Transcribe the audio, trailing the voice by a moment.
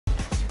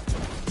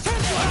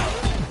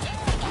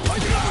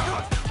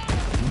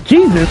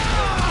Jesus.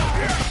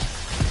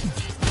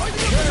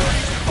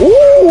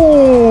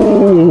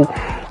 Ooh.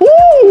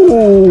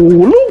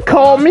 Ooh. Luke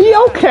called me.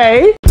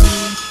 Okay.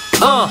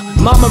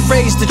 Mama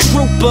raised the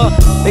trooper.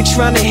 They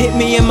tryna hit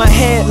me in my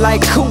head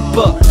like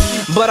Cooper,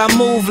 but I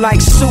move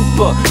like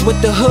super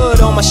with the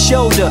hood on my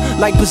shoulder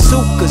like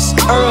bazookas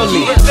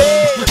early.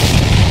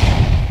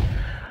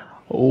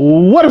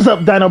 What is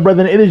up, Dino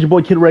Brethren? It is your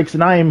boy KidRex,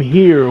 and I am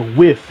here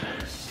with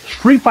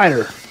Street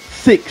Fighter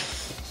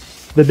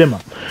 6, the demo.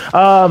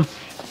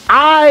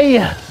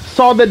 I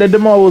saw that the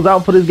demo was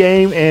out for this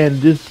game,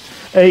 and just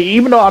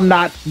even though I'm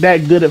not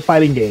that good at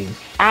fighting games,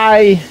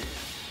 I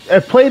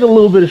played a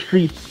little bit of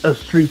Street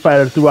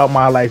Fighter throughout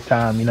my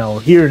lifetime, you know,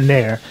 here and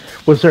there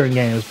with certain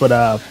games. But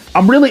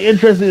I'm really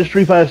interested in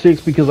Street Fighter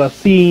 6 because I've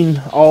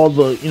seen all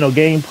the, you know,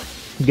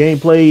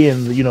 gameplay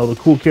and, you know, the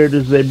cool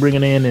characters they're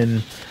bringing in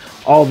and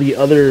all the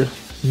other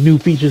new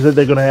features that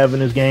they're going to have in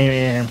this game.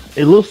 And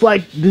it looks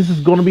like this is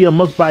going to be a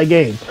must-buy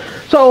game.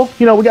 So,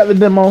 you know, we got the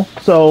demo.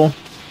 So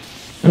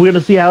we're going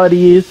to see how it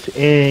is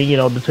and, you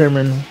know,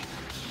 determine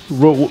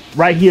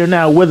right here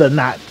now whether or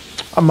not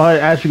I'm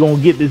actually going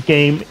to get this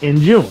game in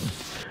June,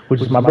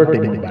 which is my birthday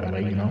day, by the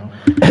way, you know.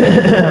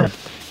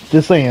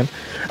 Just saying.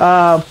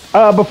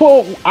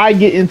 Before I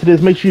get into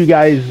this, make sure you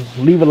guys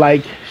leave a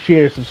like,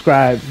 share,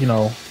 subscribe, you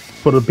know,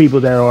 for the people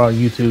that are on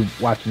YouTube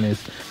watching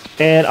this.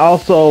 And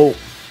also,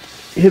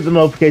 hit the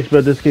notification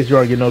bell just in case you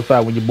already get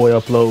notified when your boy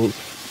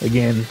uploads.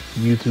 Again,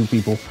 YouTube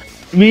people.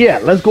 But yeah,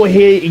 let's go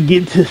ahead and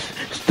get into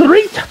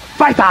Street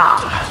Fighter.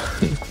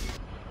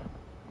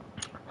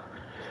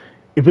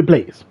 If it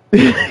plays.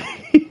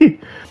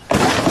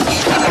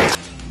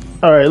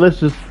 All right,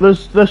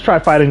 let's try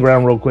fighting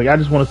ground real quick. I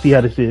just want to see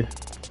how this is.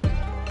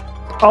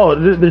 Oh,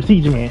 they're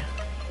teaching me.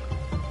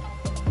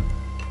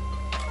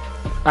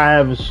 I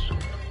have,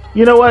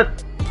 you know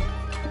what?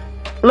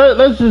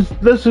 Let's just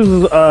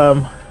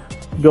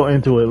go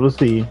into it. Let's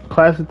see.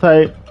 Classic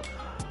type,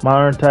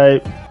 modern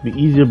type, be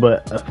easier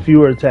but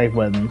fewer attack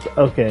buttons.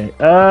 Okay. You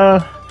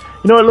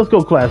know what? Let's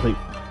go classic.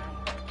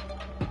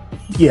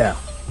 Yeah.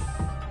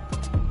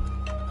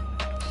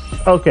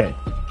 Okay.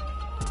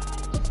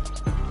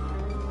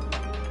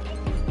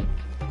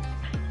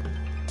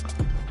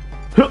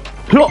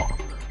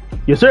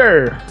 Yes,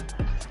 sir.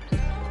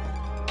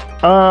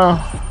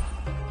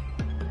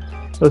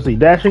 Let's see,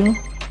 dashing.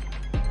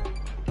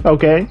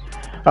 Okay.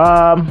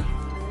 I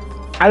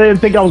didn't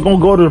think I was gonna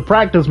go to the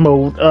practice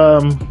mode.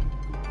 Oh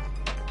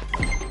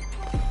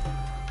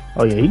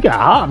yeah, he got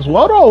hops.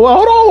 Hold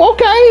on.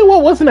 Okay,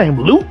 what's his name?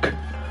 Luke.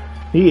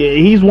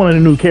 He's one of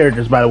the new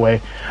characters, by the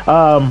way.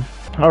 All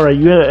right,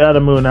 you got out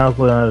of move now.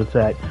 Another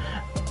attack.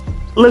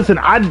 Listen,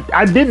 I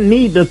didn't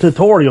need the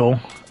tutorial.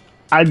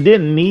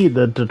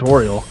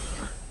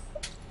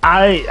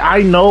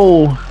 I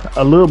know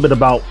a little bit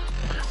about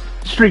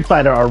Street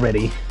Fighter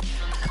already.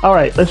 All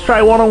right, let's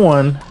try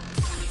one-on-one.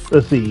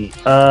 Let's see.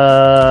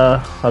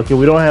 Okay,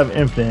 we don't have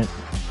infinite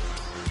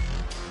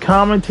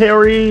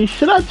commentary.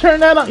 Should I turn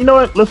that on? You know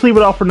what? Let's leave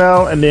it off for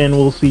now, and then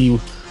we'll see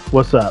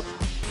what's up.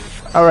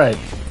 All right.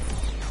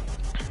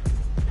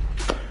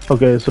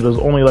 Okay, so there's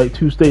only like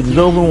 2 stages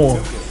open.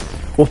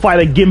 We'll fight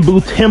a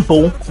Gimbu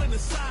Temple.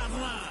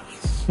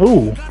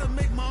 Ooh.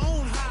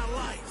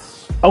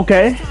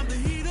 Okay.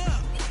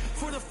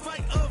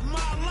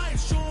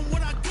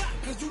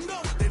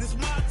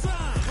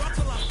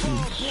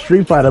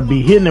 Street Fighter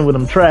be hitting it with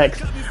them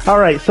tracks. All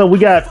right, so we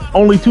got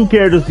only 2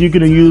 characters you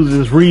can use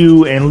is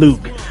Ryu and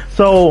Luke.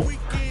 So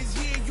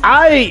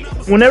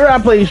whenever I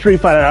play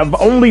Street Fighter, I've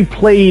only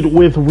played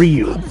with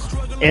Ryu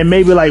and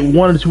maybe like 1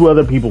 or 2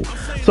 other people.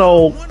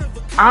 So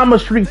I'm a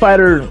Street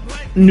Fighter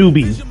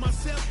newbie,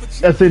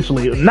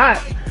 essentially. Not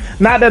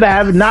that I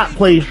have not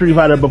played Street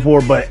Fighter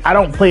before, but I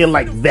don't play it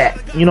like that.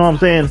 You know what I'm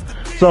saying?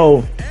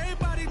 So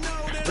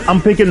I'm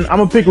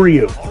gonna pick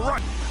Ryu.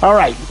 All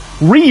right,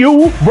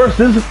 Ryu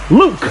versus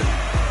Luke.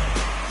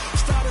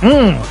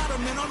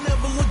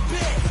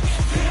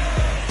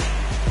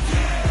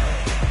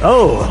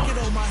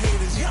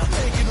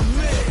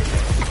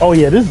 Oh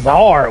yeah, this is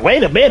hard.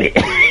 Wait a minute.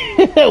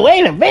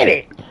 Wait a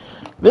minute.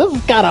 This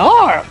is kind of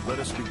hard. Let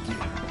us begin.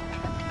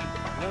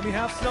 Let me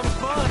have some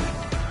fun.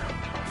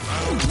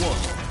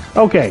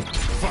 Okay.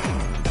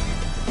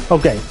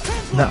 Okay.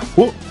 No.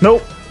 Whoa.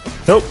 Nope.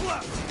 Nope.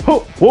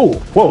 Whoa.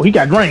 Whoa. He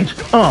got range.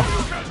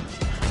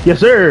 Yes,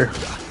 sir.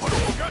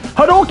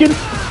 Hadouken.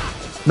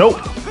 Nope.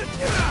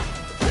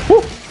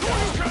 Woo.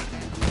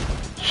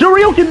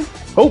 Shoryuken.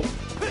 Oh.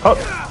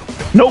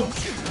 Nope.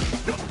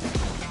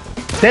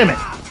 Damn it.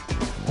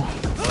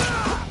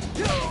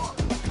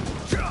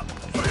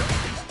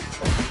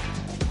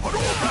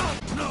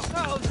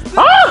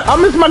 I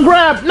missed my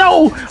grab.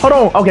 No. Hold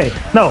on. Okay.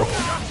 No.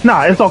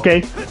 Nah, it's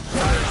okay.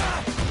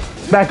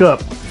 Back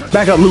up.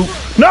 Back up, Luke.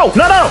 No.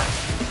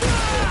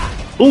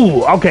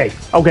 Ooh, okay.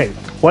 Okay.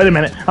 Wait a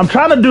minute. I'm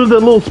trying to do the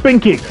little spin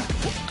kick.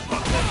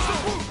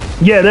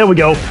 Yeah, there we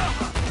go.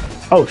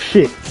 Oh,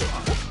 shit.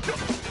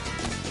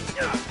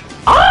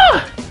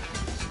 Ah!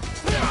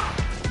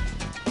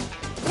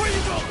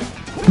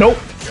 Nope.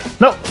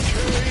 Nope.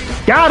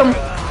 Got him.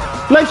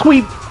 Leg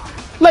sweep.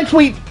 Leg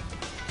sweep.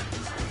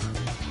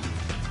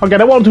 Okay,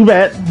 that wasn't too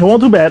bad. That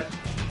wasn't too bad.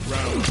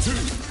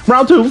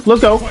 Round two.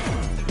 Let's go.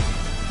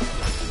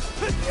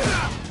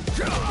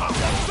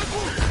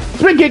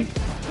 Spin kick.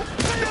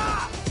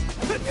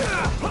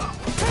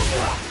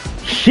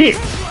 Shit.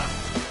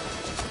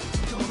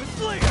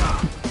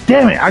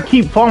 Damn it, I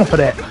keep falling for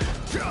that.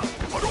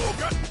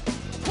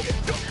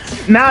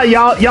 Now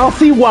y'all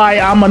see why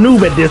I'm a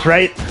noob at this,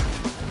 right?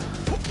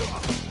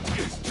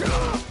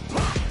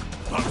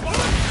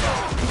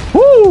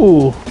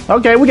 Woo!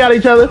 Okay, we got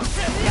each other.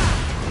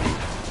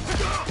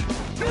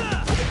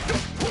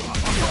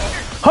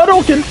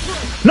 Hadouken!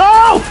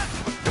 No!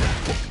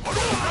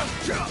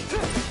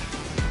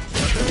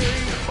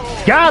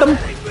 Got him!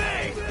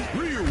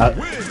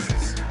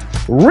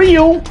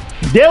 Ryu!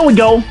 There we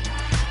go!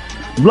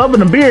 Loving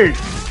the beard.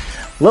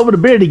 Loving the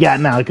beard he got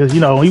now, because, you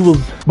know, he was...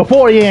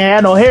 Before he ain't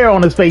had no hair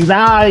on his face.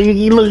 Now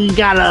he looking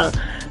kind of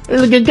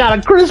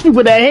crispy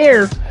with that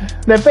hair.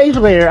 That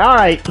facial hair.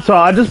 Alright, so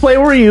I just played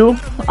Ryu,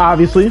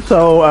 obviously.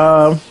 So,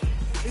 I'm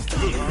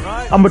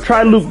gonna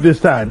try Luke this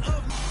time.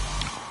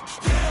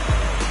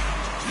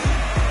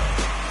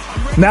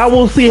 Now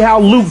we'll see how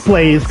Luke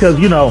plays, because,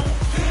 you know,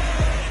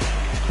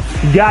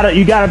 you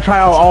gotta try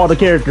out all the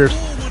characters.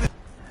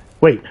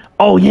 Wait.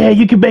 Oh yeah,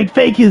 you can make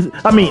faces.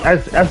 I mean, I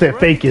said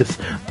faces.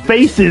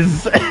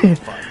 Faces.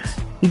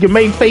 You can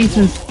make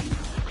faces.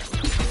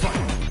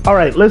 All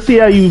right, let's see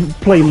how you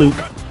play Luke.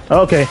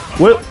 Okay.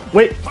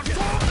 Wait.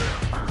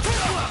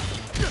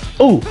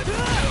 Ooh.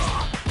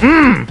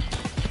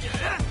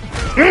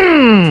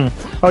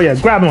 Oh yeah,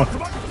 grab one.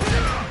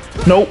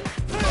 Nope.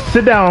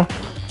 Sit down.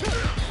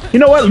 You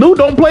know what? Luke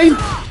don't play.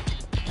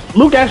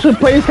 Luke actually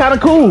plays kind of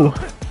cool.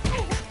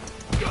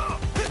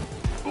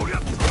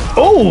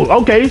 Oh,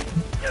 okay.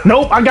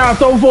 Nope, I got a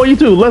throw for you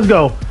too. Let's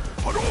go.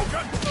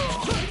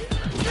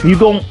 You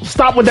gonna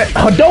stop with that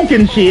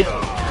Hadouken shit,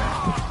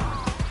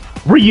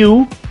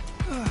 Ryu?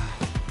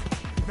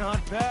 Not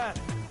bad.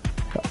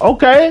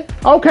 Okay,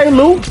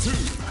 Luke.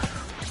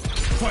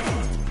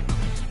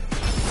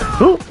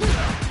 Ooh.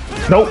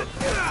 Nope.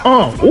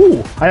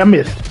 Ooh, I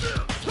missed.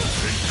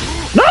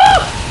 No.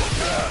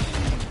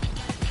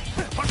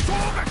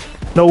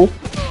 No.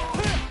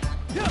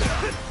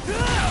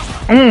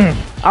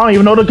 I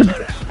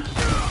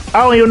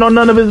don't even know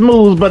none of his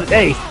moves, but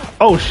hey.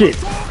 Oh shit.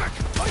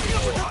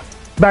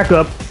 Back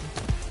up.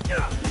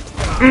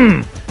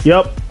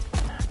 Yup.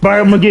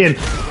 Grab him again.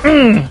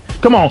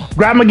 Come on,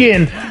 grab him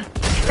again.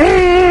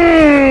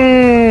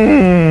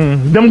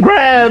 Them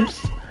grabs.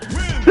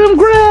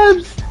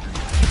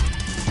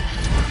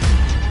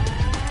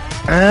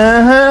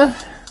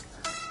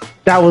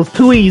 That was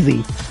too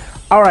easy.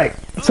 All right.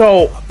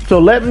 So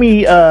let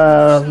me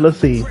let's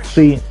see.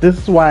 See, this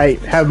is why I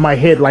have my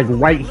head like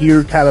right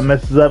here, kind of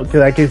messes up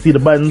because I can't see the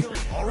buttons.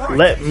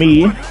 Let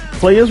me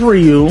play as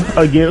Ryu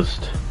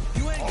against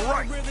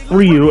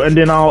Ryu, and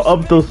then I'll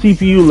up the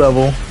CPU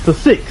level to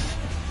 6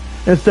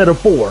 instead of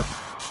 4.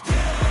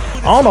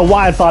 I don't know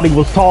why I thought he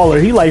was taller.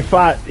 He like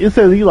 5. It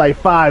says he like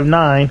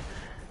 5'9".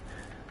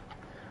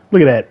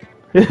 Look at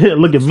that.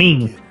 Look at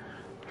me.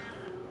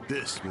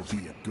 This will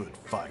be a good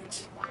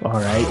fight. All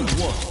right.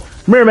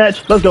 Mirror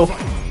match. Let's go.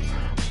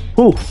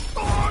 Ooh.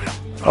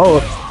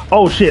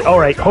 Oh shit. All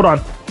right. Hold on.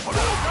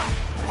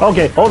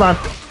 Okay. Hold on.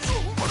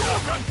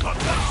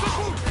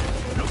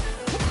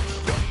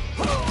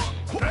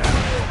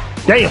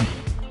 Damn.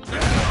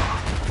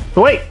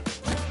 Wait.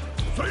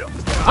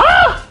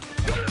 Ah!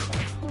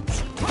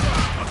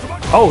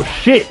 Oh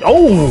shit.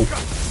 Oh,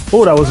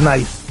 that was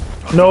nice.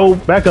 No,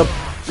 back up.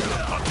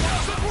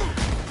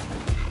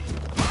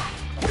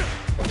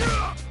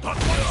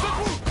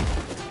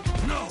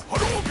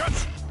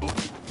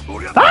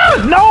 Ah,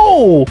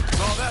 no!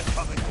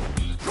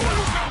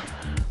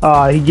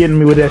 He getting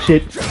me with that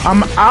shit.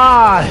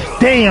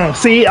 Damn.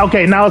 See,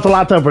 okay, now it's a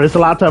lot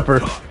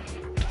tougher.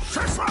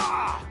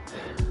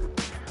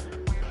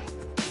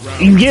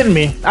 You getting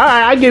me? All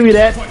right, I give you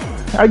that.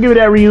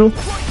 Ryu.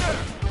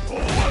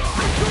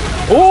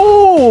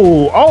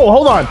 Ooh,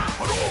 hold on.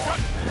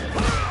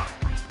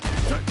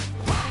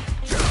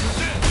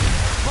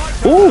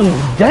 Ooh,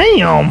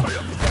 damn.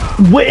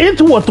 Went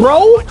into a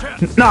throw?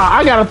 Nah,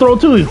 I got to throw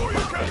too.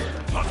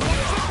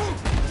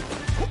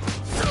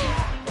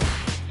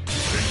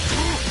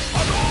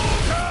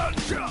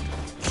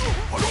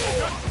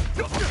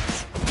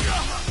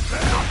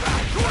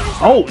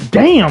 Oh,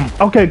 damn.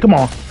 Okay, come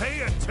on.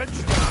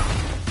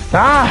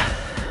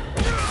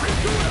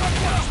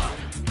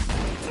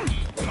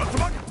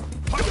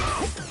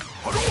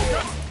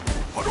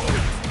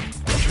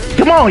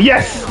 Come on,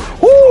 yes.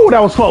 Ooh,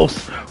 that was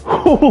close.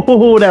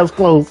 Ooh, that was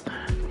close.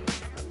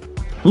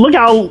 Look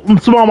how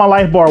small my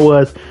life bar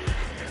was.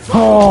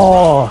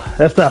 Oh,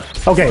 that's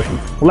tough. Okay,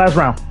 last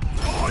round.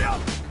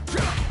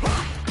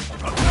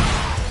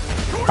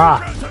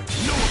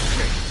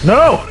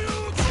 No.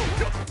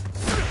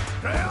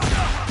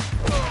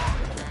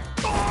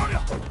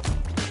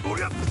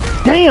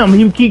 Damn,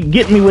 you keep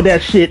getting me with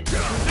that shit.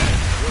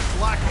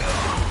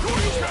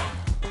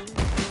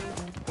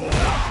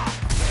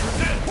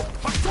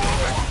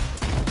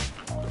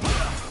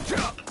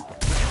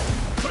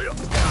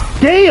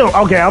 Damn.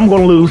 Okay, I'm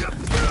gonna lose.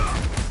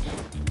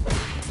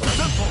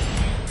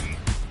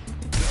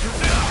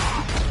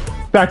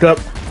 Back up.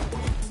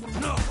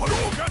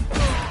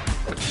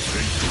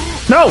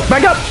 No,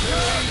 back up.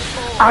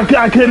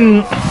 I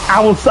couldn't. I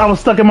was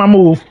stuck in my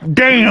move.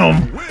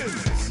 Damn.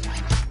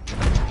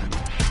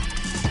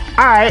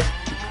 All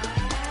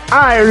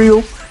right,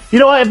 Ryu. You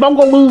know what? If I'm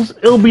gonna lose,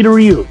 it'll be the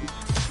Ryu.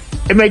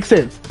 It makes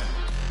sense.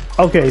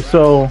 Okay,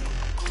 so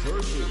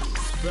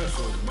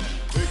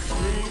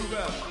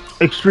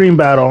extreme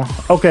battle.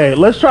 Okay,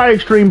 let's try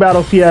extreme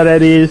battle. See how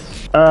that is.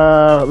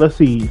 Let's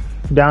see.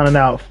 Down and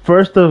out.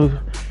 First of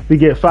we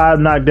get 5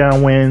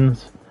 knockdown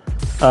wins.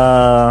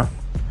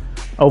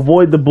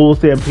 Avoid the bull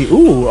stampede.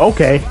 Ooh,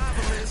 okay.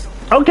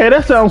 Okay,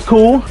 that sounds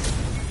cool.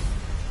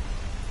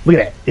 Look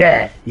at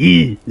that.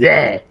 Yeah.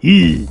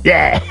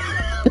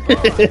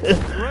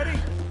 Ready?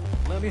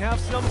 Let me have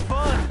some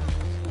fun.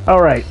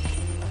 All right.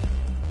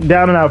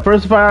 Down and out.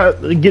 First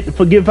 5 get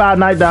 5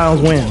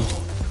 knockdowns wins.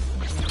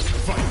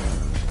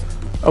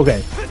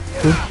 Okay.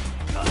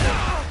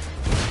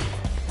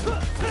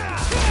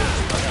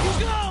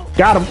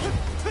 Got him.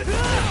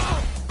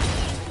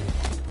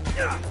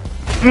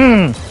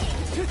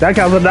 That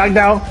counts as a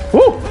knockdown.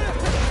 Woo!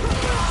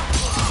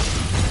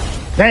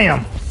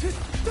 Damn.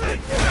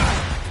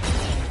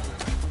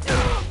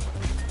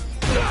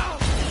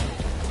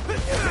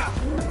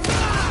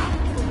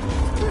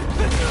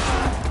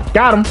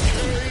 Got him.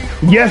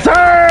 Yes,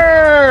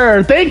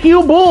 sir. Thank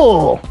you,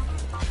 Bull.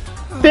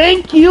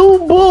 Thank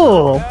you,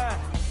 Bull.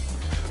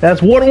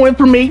 That's one win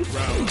for me.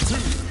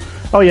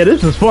 Oh yeah,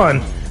 this is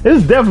fun. This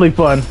is definitely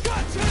fun.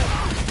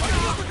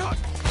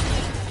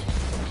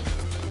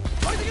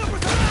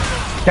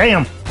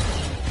 Damn.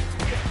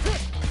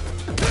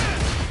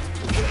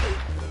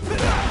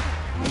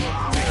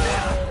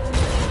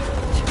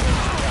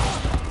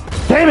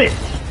 Damn it.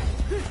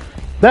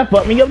 That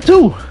fucked me up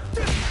too.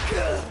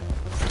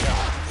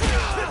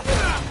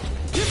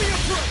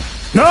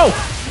 No.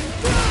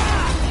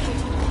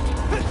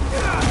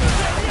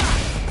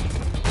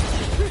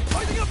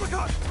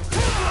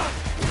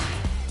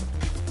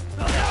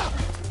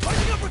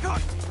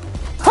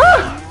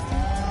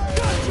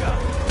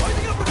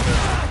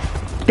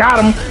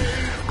 Got him.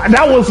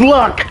 That was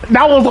luck.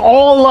 That was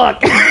all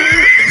luck.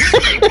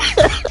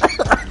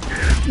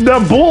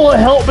 The bull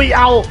helped me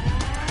out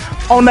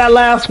on that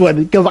last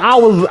one because I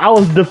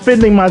was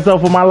defending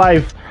myself with my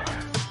life.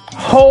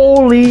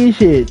 Holy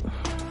shit.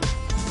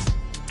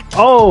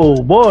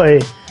 Oh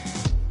boy.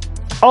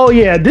 Oh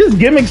yeah, this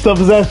gimmick stuff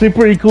is actually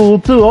pretty cool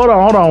too. Hold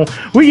on.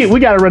 We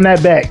gotta run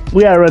that back.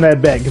 We gotta run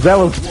that back because that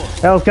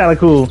was kind of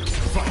cool.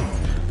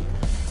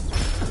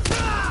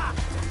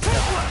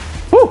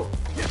 Woo.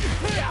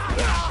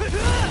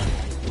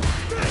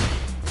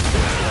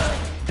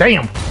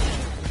 Damn.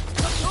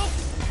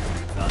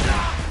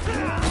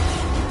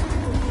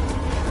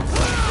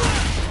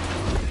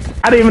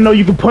 I didn't even know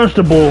you could punch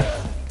the bull.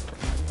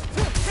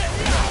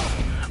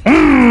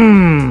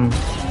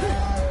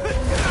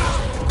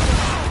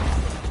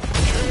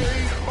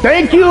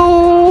 Thank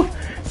you.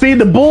 See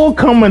the bull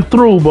coming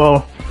through,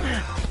 bro.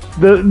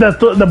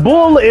 The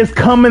bull is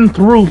coming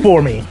through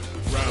for me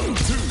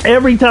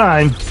every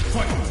time.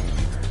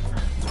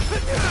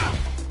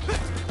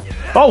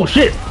 Oh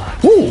shit!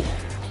 Woo!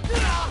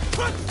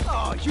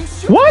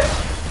 What?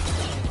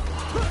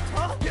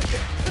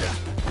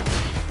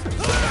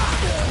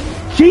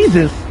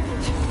 Jesus!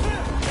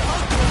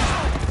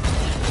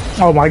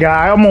 Oh my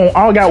god!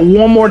 I got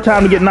one more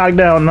time to get knocked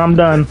down, and I'm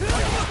done.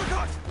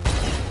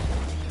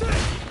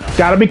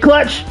 Gotta be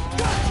clutch.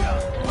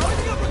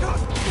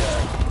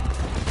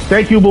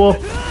 Thank you, bull.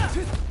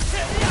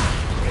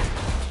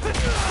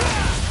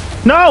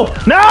 No!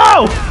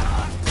 No!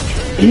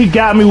 He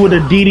got me with a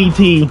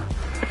DDT.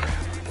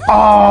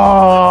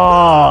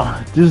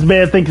 Oh, this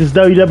man thinks it's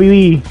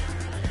WWE.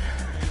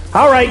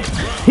 All right,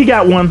 he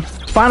got one.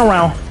 Final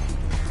round.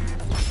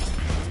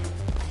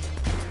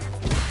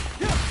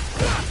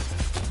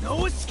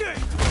 No escape.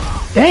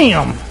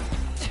 Damn.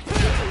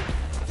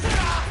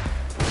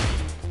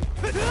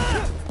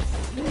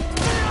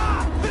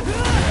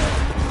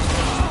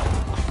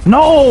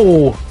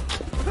 No!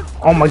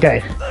 Oh my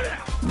god.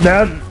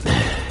 That.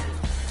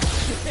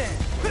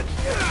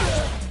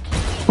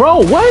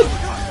 Bro, what?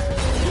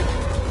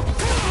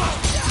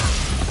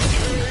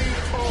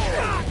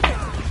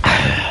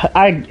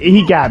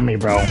 He got me,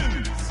 bro.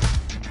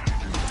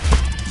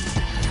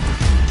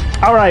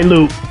 Alright,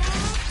 Luke.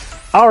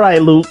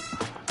 Alright, Luke.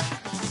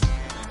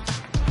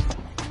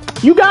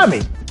 You got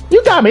me.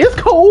 You got me. It's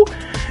cool.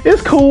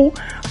 It's cool.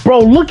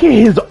 Bro, look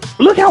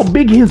how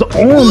big his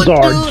arms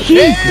are.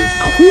 Jesus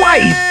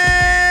Christ.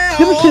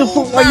 This shit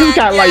looks like he's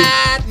got like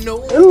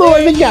it looks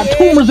like he got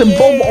tumors in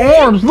both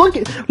arms. Look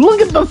at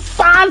the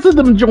size of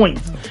them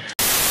joints.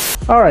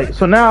 Alright,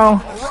 so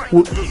now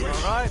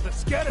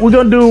we're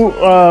gonna do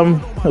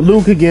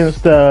Luke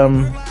against we're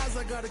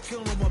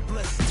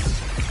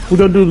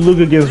gonna do Luke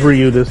against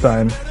Ryu this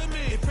time.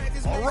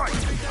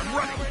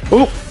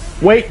 Oh,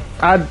 wait,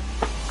 I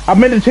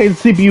meant to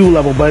change the CPU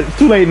level, but it's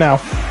too late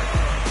now.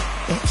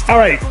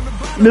 Alright,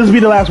 This will be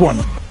the last one.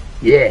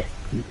 Yeah.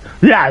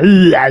 Yeah.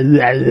 You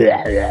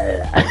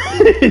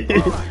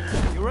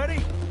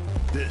ready?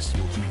 This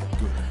will be a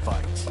good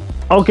fight.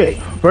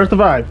 Okay, first to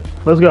 5.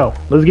 Let's go.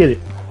 Let's get it.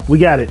 We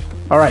got it.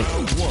 All right.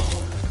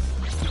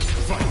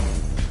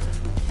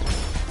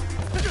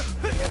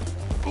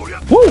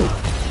 Woo!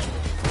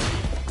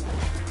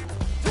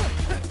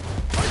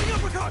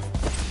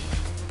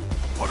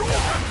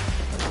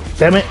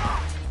 Damn it.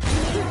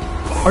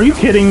 Are you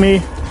kidding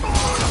me?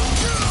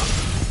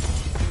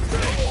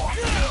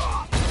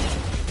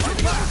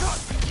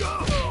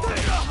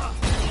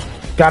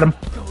 Got him.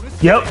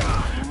 Yep.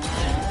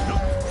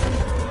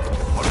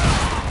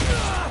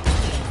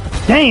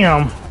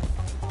 Damn.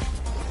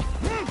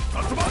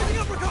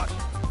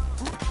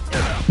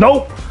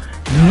 Nope.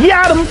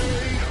 Got him.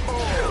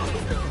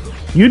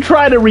 You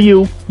tried it,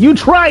 Ryu. You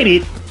tried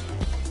it.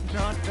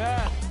 Not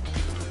bad.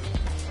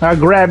 I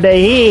grabbed that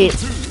head.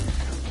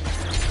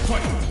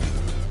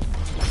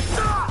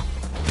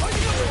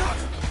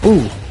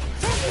 Ooh.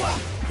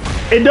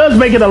 It does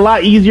make it a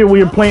lot easier when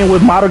you're playing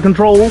with modern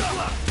controls.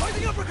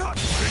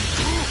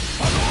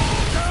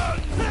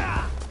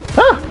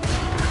 Huh.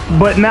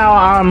 But now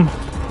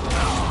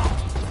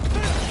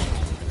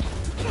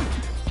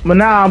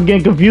I'm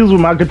getting confused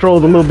with my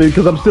controls a little bit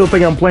because I'm still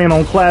thinking I'm playing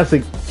on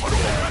classic.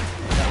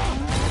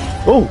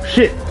 Oh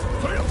shit.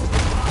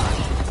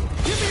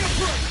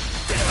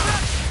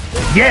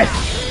 Yes.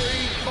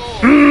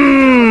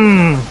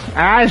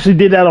 I actually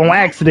did that on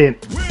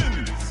accident.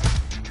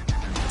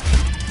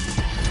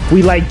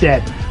 We like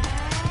that.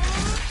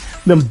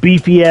 Them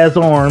beefy ass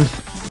arms.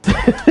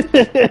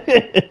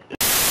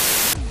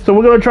 So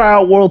we're gonna try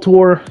out World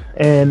Tour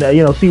and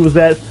you know, see what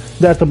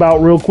that's about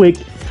real quick.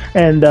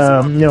 And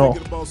you know,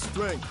 About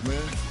strength,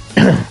 man.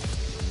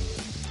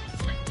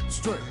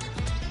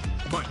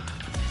 Strength, might,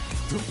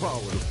 the power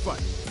to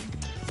fight.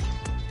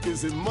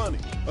 Is it money,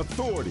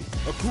 authority,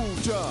 a cool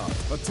job,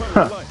 a ton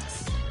of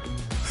lights?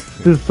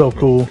 this is so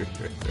cool.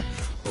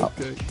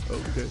 Okay.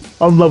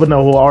 I'm loving the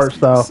whole art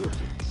style.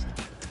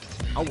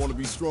 I want to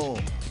be strong.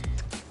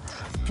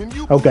 Can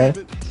you Okay.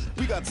 believe it?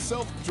 We got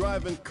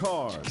self-driving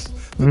cars.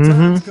 The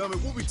time's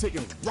coming. We'll be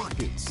taking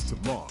rockets to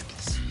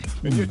Mars.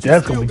 And yet you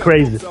That's still gonna be got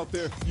crazy. folks out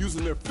there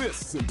using their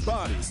fists and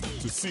bodies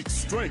to seek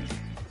strength.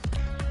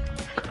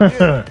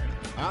 Yeah,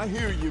 I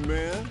hear you,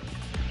 man.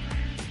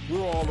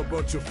 We're all a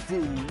bunch of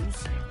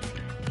fools.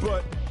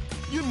 But,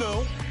 you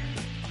know,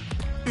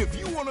 if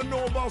you want to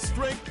know about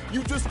strength,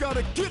 you just got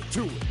to get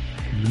to it.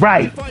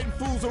 Right. Fighting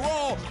fools are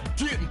all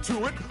getting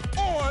to it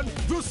on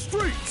the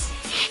streets.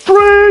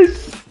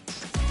 Streets.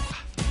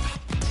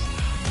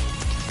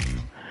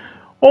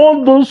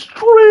 On the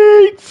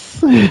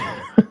streets.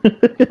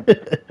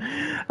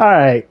 All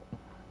right.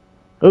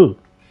 Ooh.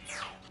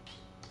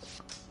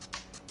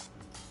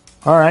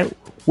 All right.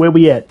 Where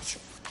we at?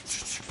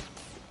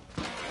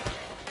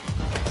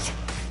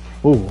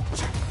 Ooh.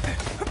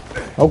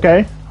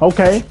 Okay.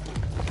 Okay.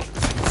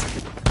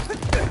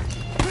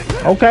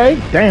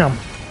 Okay. Damn.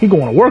 He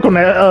going to work on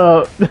that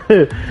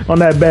on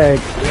that bag.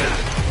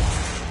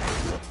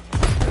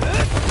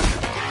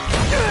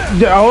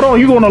 Yeah, hold on,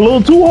 you going a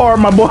little too hard,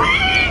 my boy.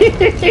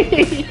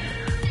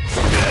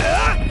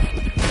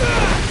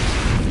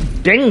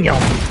 Damn.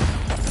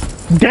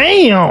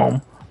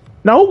 Damn.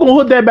 Now who gonna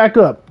hook that back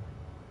up?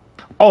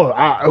 Oh,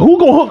 who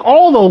gonna hook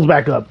all those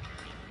back up?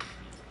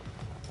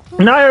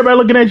 Now everybody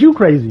looking at you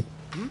crazy.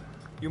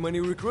 You my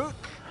new recruit?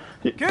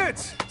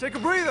 Kids, take a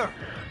breather.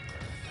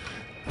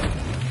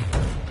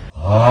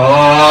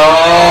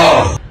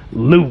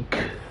 Luke.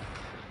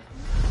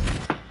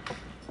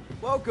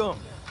 Welcome.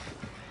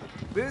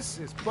 This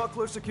is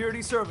Buckler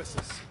Security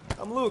Services.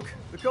 I'm Luke,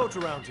 the coach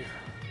around here.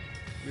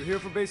 You're here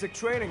for basic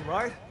training,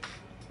 right?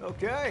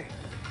 Okay,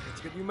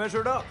 let's get you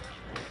measured up.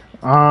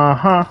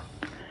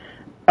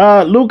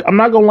 Luke, I'm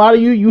not gonna lie to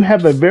you, you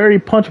have a very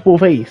punchable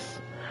face.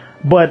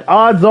 But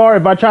odds are,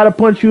 if I try to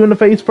punch you in the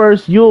face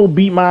first, you'll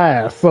beat my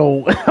ass.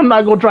 So, I'm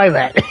not gonna try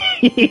that.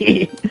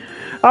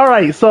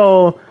 Alright,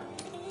 so...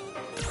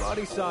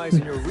 Body size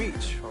and your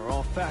reach are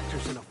all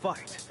factors in a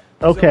fight.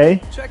 Okay.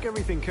 So check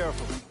everything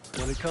carefully.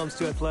 When it comes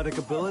to athletic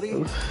ability,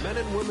 men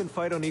and women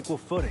fight on equal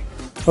footing.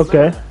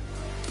 Okay.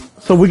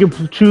 So we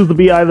can choose to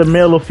be either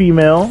male or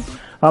female.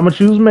 I'm gonna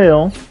choose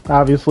male,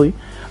 obviously.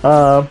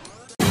 1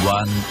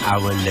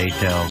 hour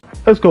later.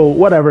 Let's go,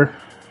 whatever.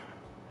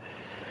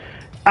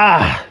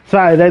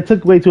 Sorry, that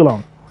took way too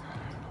long.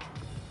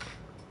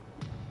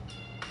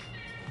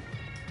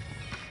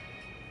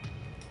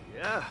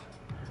 Yeah,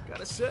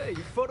 gotta say,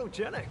 you're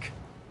photogenic.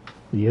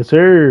 Yes,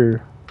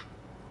 sir.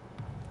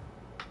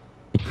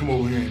 Come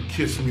over here and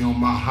kiss me on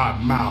my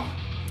hot mouth.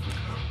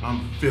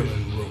 I'm feeling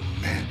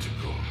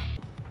romantical.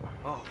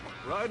 Oh,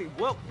 righty.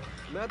 Well,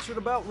 that should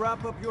about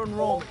wrap up your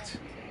enrollment.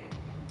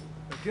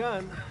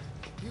 Again,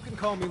 you can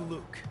call me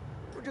Luke.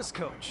 Or just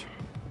Coach.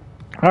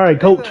 All right,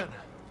 Coach. Then,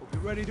 we'll be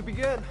ready to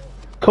begin.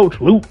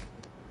 Coach Luke.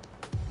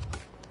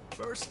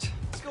 First,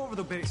 let's go over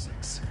the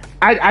basics.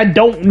 I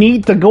don't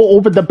need to go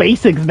over the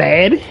basics,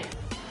 Dad.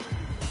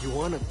 You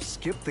want to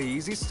skip the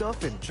easy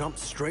stuff and jump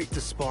straight to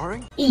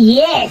sparring?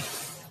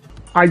 Yes!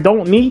 I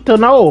don't need to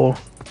know.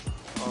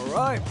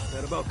 Alright,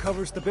 that about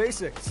covers the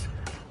basics.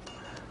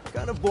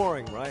 Kind of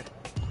boring, right?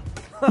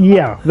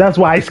 Yeah, that's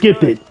why I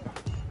skipped it.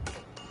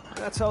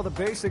 That's how the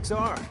basics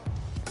are.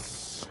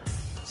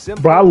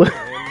 Simple Bro,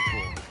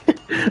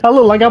 I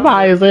look like I'm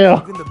high as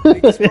hell. Even the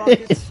biggest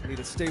rockets need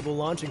a stable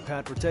launching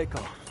pad for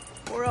takeoff,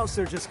 or else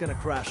they're just gonna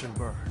crash and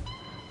burn.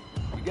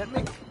 You get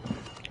me?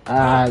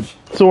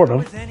 Sort of.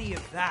 With any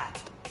of that,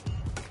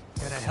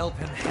 gonna help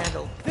him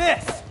handle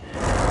this.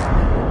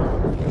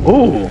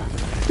 Ooh.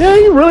 Yeah,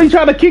 you really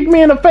trying to kick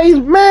me in the face,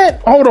 man?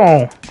 Hold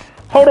on.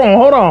 Hold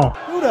on.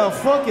 Who the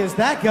fuck is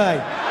that guy?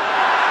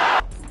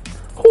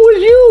 Who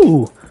is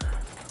you?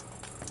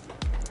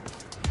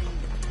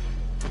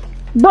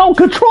 Bro,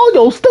 control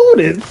your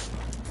students.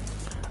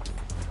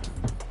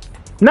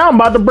 Now I'm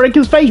about to break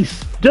his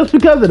face just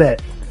because of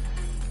that.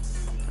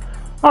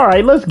 All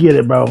right, let's get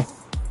it, bro.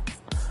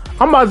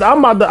 I'm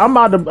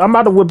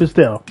about to whip his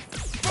tail.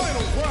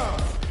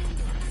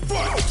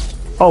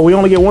 Oh, we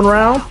only get one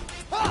round?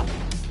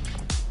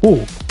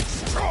 Ooh.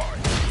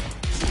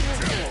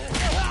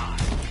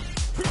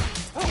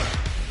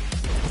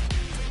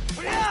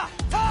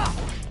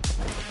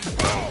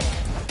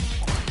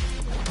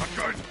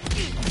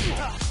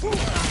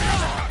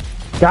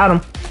 Got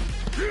him.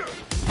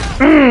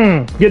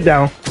 Get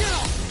down.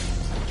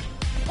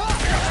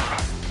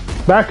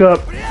 Back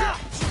up.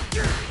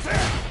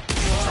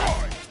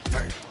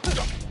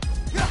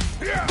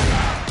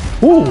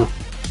 Ooh.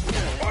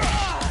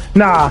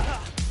 Nah.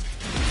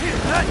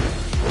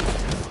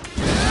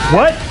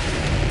 What?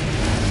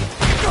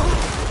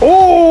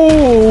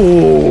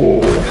 Oh.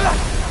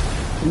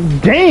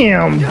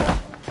 Damn.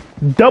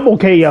 Double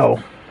KO.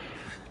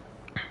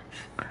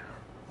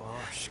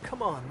 Gosh,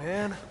 come on,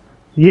 man.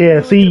 Yeah,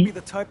 Really see, be the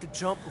type to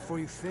jump before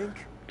you think?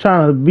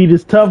 trying to be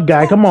this tough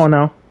guy. Come on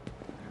now.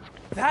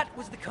 That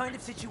was the kind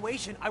of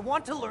situation I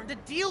want to learn to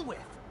deal with.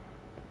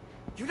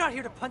 You're not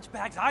here to punch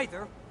bags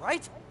either,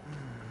 right?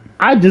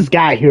 I just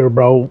got here,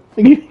 bro.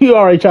 You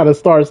already trying to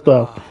start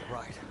stuff.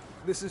 Right.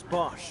 This is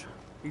Bosch.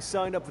 He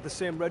signed up for the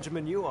same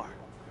regimen you are.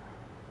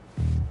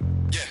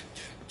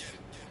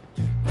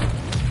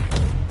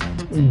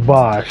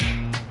 Bosh.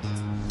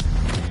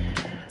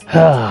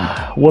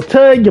 Well,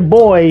 tell your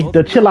boy Both to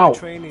of you chill are out.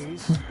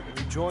 Trainees, and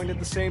you joined at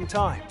the same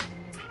time.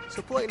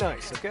 So play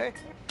nice, okay?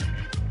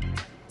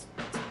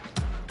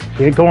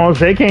 Here, come on,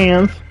 shake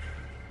hands.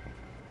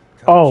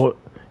 Oh,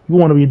 you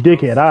want to be a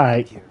dickhead, all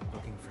right. Here,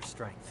 looking for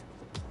strength.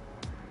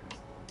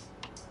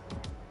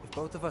 If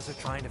both of us are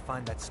trying to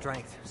find that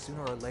strength,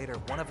 sooner or later,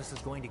 one of us is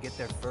going to get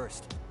there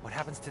first. What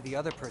happens to the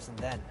other person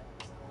then?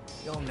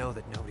 We all know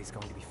that nobody's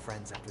going to be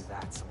friends after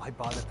that, so why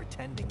bother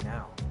pretending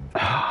now?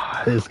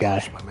 This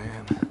guy. My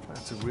man,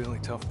 that's a really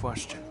tough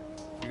question.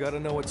 You gotta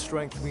know what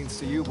strength means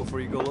to you before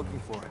you go looking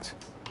for it.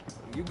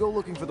 You go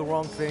looking for the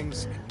wrong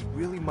things, and you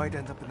really might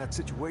end up in that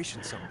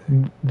situation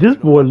someday. This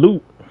boy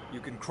Luke. You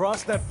can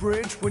cross that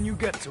bridge when you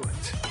get to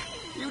it.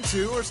 You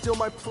two are still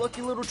my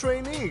plucky little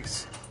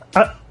trainees.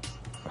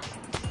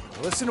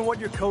 Listen to what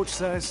your coach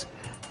says,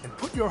 and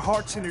put your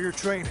hearts into your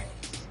training.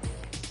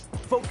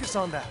 Focus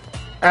on that.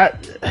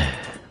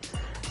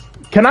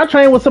 Can I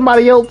train with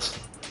somebody else?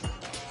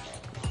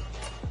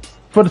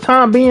 For the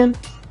time being?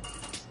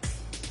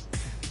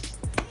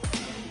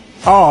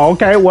 Oh,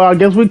 okay. Well, I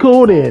guess we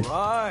cool then.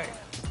 Right.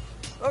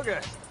 Okay.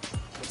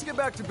 Let's get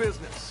back to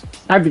business.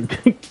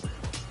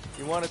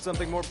 You wanted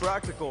something more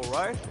practical,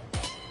 right?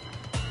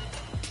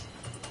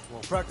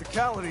 Well,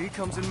 practicality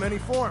comes in many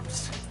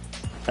forms.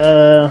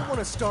 I want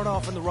to start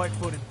off on the right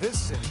foot in this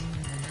city.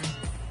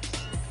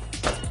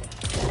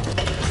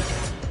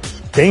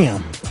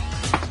 Damn.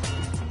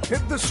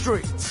 Hit the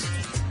streets.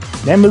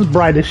 Damn, it's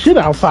bright as shit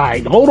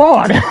outside. Hold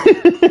on.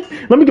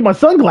 Let me get my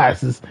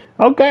sunglasses.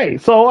 Okay,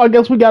 so I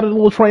guess we got a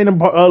little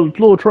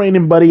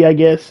training buddy, I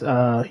guess.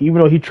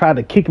 Even though he tried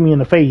to kick me in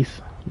the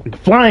face. Like a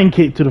flying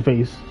kick to the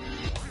face.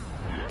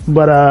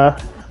 But,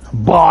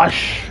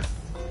 Bosch.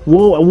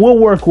 We'll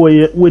work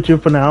with you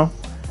for now.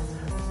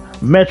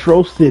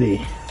 Metro City.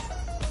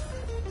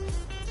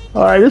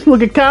 Alright, this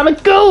looking kind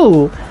of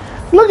cool.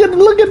 Look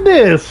at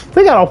this.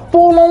 They got a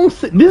full-on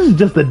city. This is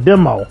just a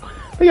demo.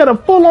 They got a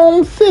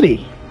full-on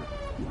city.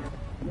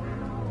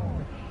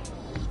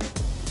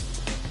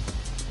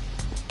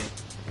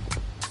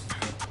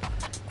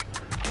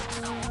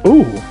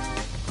 Ooh.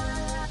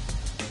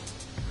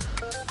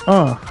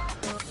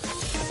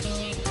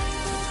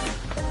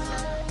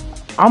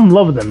 I'm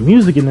loving the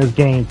music in this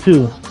game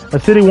too. A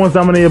city once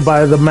dominated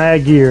by the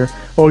Magyar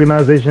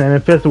organization and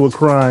infested with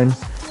crime.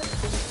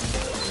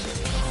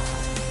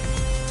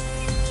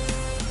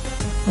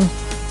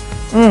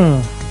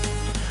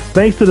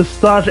 Thanks to the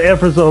staunch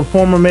efforts of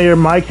former Mayor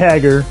Mike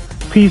Hager,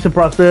 peace and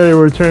prosperity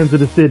will return to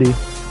the city.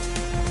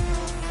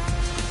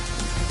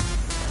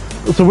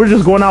 So we're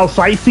just going out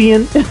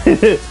sightseeing.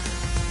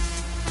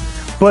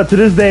 But to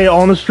this day,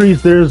 on the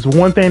streets, there's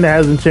one thing that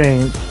hasn't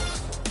changed.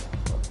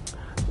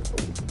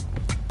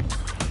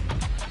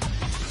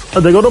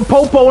 They go to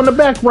Popo in the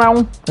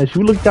background. As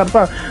you look at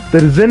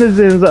the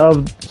denizens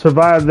of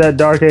survived that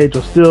dark age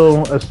are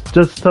still just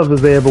as tough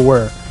as they ever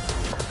were.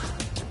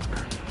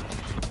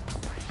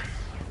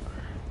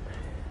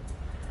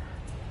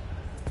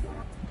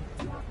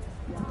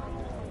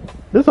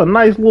 This is a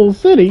nice little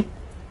city.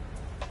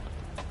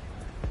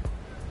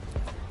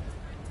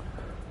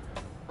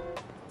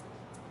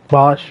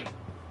 Bosh.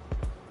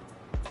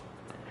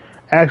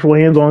 Actual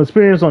hands-on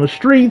experience on the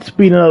streets.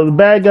 Beating up the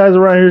bad guys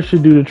around here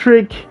should do the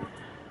trick.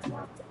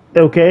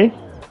 Okay.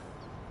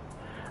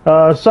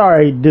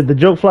 Sorry, did the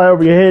joke fly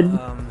over your head?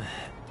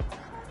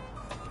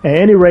 At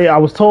any rate, I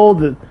was told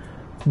that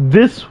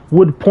this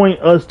would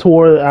point us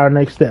toward our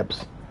next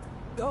steps.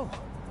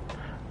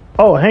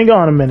 Oh, hang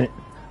on a minute.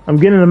 I'm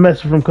getting a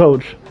message from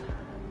Coach.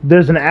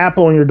 There's an app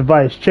on your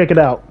device. Check it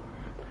out.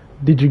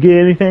 Did you get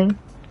anything?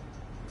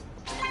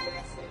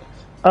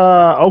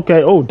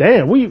 Okay. Oh,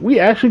 damn. We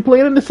actually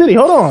playing in the city.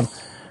 Hold on.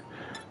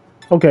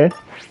 Okay.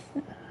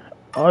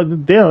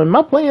 Damn. Am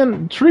I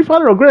playing Street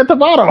Fighter or Grand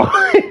Theft Auto?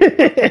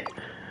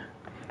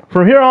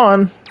 From here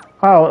on,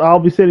 I'll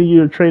be sending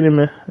you a training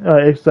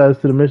exercise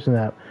to the mission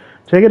app.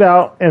 Check it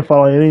out and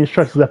follow any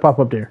instructions that pop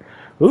up there.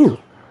 Ooh.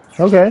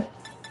 Okay.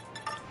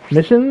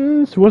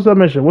 Missions? What's our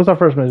mission? What's our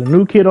first mission?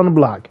 New kid on the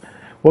block.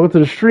 Welcome to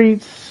the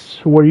streets.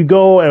 Where you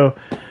go and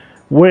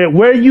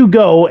where you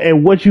go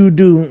and what you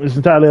do is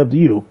entirely up to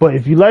you. But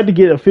if you'd like to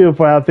get a feel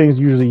for how things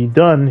usually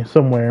done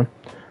somewhere,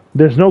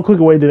 there's no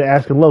quicker way than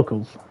asking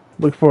locals.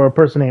 Look for a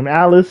person named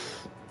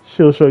Alice.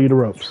 She'll show you the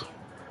ropes.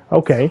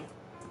 Okay.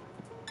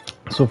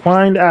 So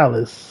find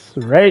Alice,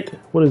 right?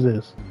 What is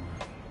this?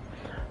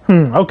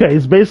 Okay,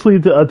 it's basically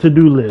a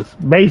to-do list.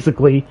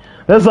 Basically,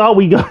 that's all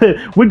we got.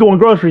 We're going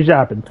grocery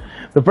shopping.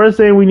 The first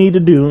thing we need to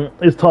do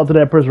is talk to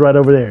that person right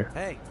over there.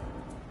 Hey.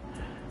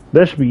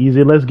 That should be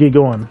easy. Let's get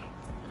going.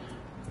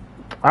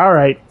 All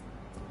right.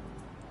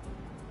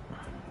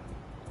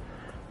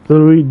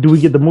 So do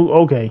we get the move?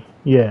 Okay.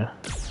 Yeah.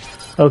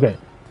 Okay.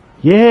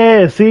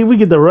 Yeah. See, we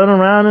get to run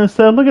around and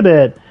stuff. Look at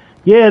that.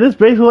 Yeah, this is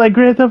basically like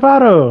Grand Theft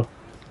Auto.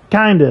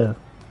 Kinda.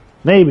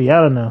 Maybe.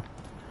 I don't know.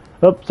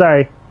 Oh,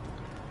 sorry.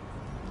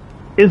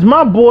 Is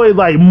my boy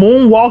like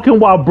moonwalking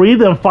while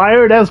breathing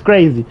fire? That's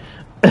crazy.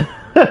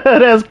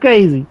 That's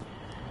crazy.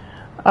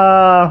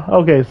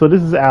 Okay, so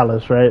this is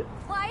Alice, right?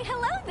 Why,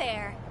 hello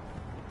there.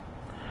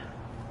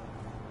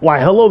 Why,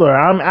 hello there.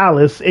 I'm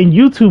Alice, and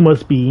you two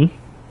must be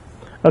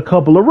a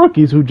couple of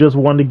rookies who just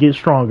want to get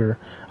stronger.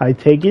 I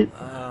take it?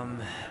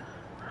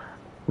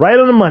 Right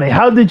on the money.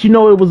 How did you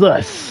know it was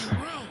us?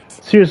 Right.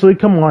 Seriously,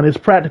 come on. It's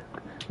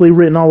practically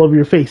written all over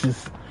your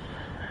faces.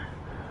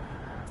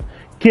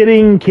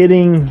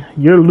 Kidding.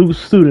 You're Luke's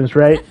students,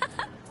 right?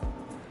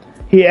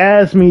 He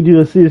asked me to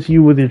assist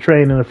you with your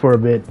training for a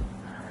bit.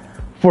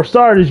 For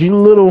starters, your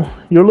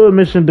little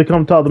mission to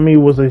come talk to me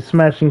was a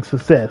smashing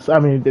success. I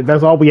mean,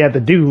 that's all we had to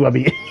do. I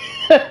mean,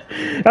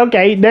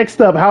 okay. Next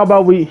up, how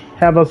about we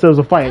have ourselves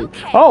a fight?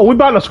 Okay. Oh, we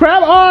about to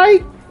scrap? All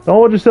right. Don't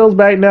hold yourselves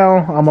back now.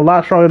 I'm a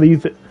lot stronger than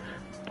you.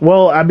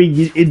 Well, I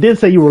mean, it did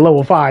say you were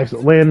level 5, so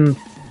land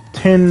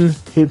 10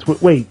 hits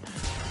with. Wait.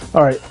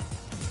 All right.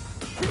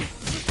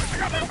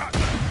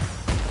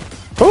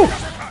 Oh!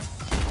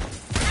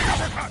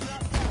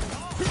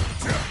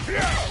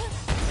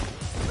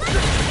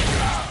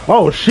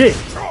 Oh shit!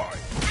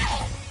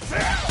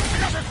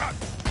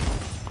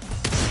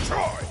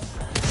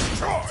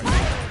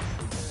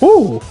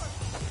 Ooh!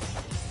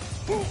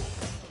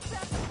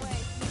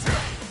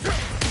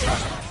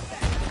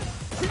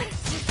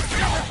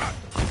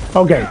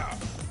 Okay.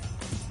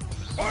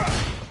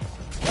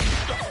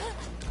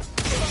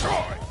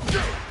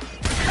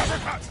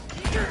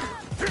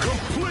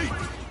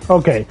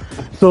 Okay,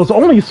 so it's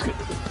only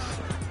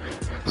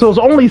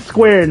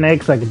square and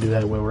X I can do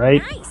that with,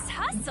 right? Nice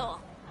hustle.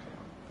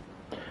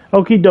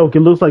 Okie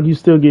dokie, looks like you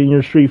still getting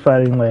your street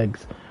fighting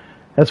legs.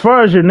 As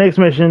far as your next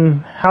mission,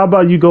 how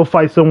about you go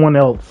fight someone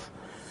else?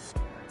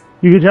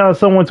 You can challenge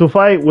someone to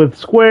fight with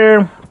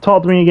square.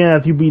 Talk to me again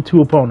after you beat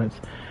 2 opponents.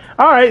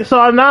 Alright,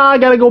 so now I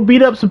gotta go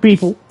beat up some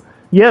people.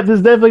 Yep, this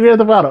is definitely Grand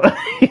Theft Auto.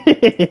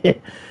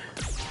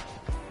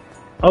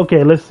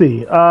 Okay, let's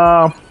see.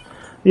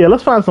 Yeah,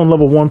 let's find some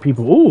level 1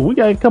 people. Ooh, we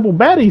got a couple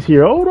baddies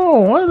here. Hold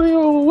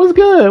on. What's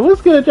good?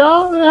 What's good,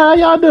 y'all? How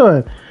y'all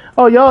doing?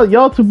 Oh,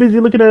 y'all too busy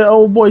looking at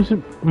old boy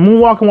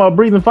moonwalking while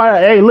breathing fire.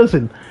 Hey,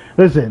 listen.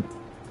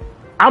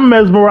 I'm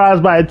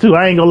mesmerized by it too.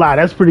 I ain't gonna lie.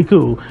 That's pretty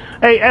cool.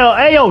 Hey,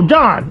 yo,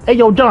 John. Hey,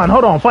 yo, John.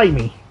 Hold on. Fight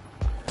me.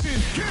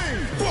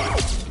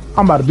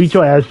 I'm about to beat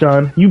your ass,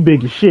 John. You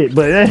big as shit,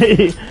 but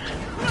hey.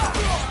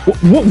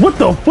 What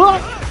the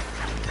fuck?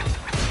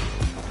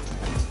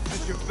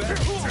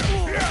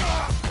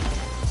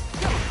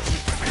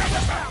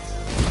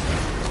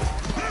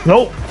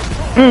 Nope.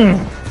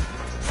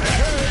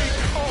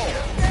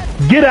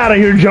 Get out of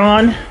here,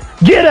 John.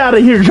 Get out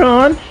of here,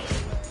 John.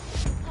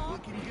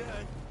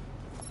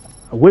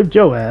 I whipped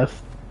your ass.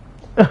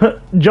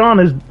 John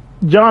has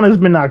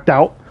been knocked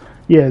out.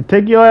 Yeah,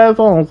 take your ass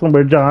on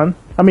somewhere, John.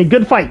 I mean,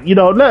 good fight. You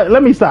know,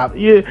 let me stop.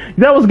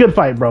 That was a good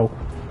fight, bro.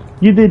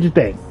 You did your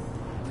thing.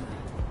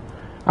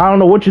 I don't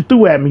know what you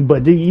threw at me,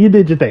 but you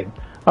did your thing.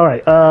 All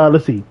right,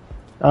 let's see.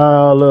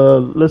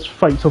 Let's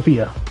fight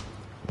Sophia.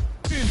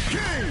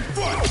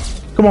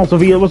 Come on,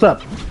 Sophia, what's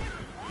up?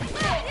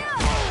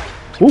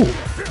 Ooh.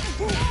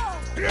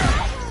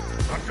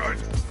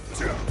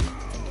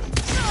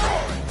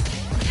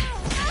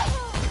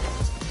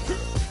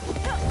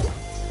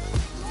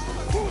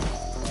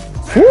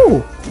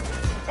 Woo!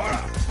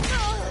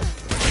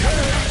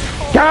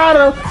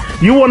 Got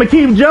him! You want to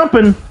keep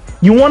jumping?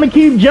 You want to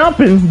keep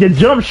jumping? You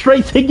jump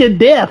straight to your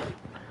death.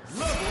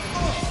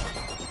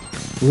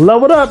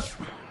 Level up.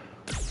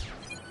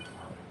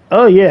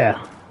 Oh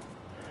yeah.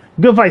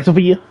 Good fight,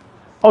 Sophia.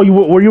 Oh,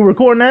 were you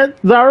recording that,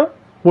 Zara?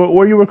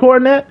 Were you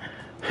recording that?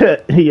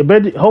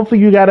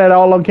 Hopefully you got that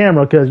all on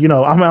camera, because you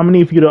know I'm gonna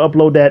need for you to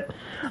upload that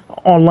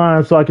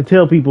online so I can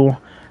tell people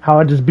how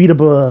I just beat up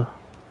a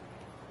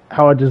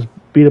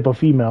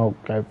female.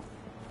 Okay.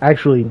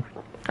 Actually,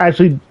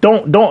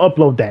 don't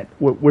upload that.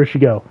 Where'd she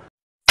go?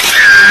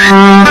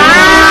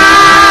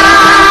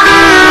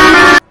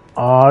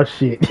 Oh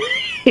shit.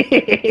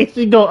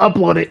 She gonna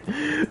upload it.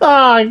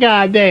 Oh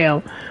god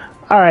damn.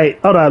 Alright,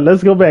 hold on,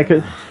 let's go back.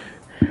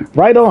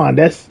 Right on,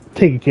 that's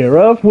taken care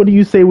of. What do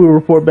you say we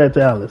report back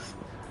to Alice?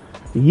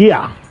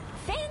 Yeah.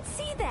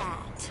 Fancy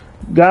that.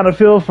 Got a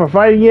feel for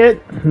fighting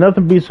yet?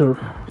 Nothing beats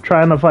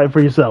trying to fight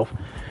for yourself.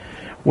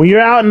 When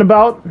you're out and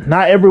about,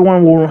 not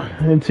everyone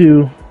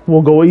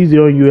will go easy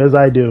on you as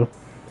I do.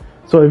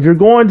 So if you're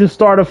going to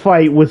start a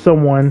fight with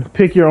someone,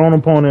 pick your own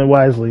opponent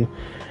wisely.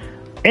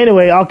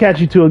 Anyway, I'll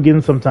catch you two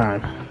again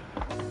sometime.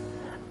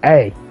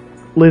 Hey,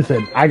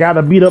 listen, I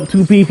gotta beat up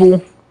 2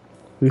 people.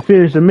 We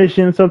finished the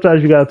mission.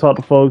 Sometimes you gotta talk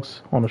to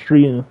folks on the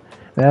street and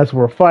ask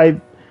for a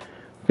fight.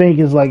 Think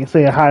it's like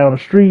saying hi on the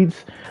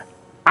streets.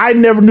 I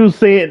never knew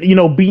saying,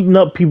 beating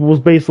up people was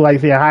basically like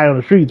saying hi on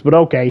the streets, but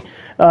okay.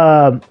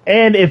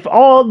 And if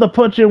all the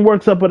punching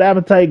works up with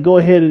appetite, go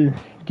ahead and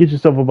get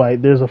yourself a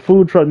bite. There's a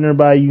food truck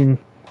nearby, you can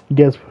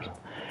guess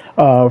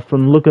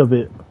from the look of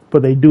it,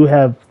 but they do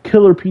have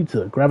killer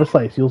pizza. Grab a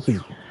slice, you'll see.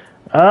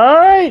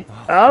 Alright,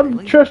 I'll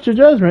trust your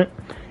judgment.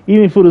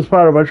 Eating food is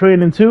part of our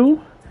training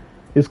too.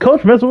 Is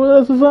Coach messing with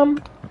us or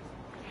something?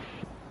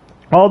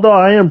 Although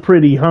I am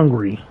pretty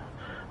hungry.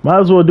 Might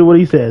as well do what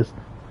he says.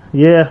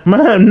 Yeah,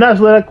 man,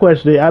 not let that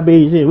question. I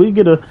mean, yeah, we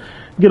get a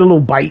little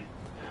bite.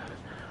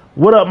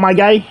 What up, my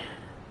guy?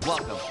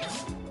 Welcome.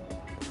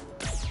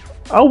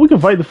 Oh, we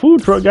can fight the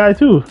food truck guy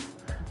too.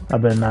 I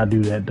better not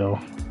do that though.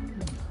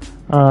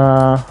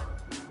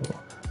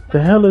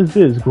 The hell is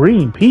this?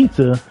 Green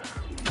pizza?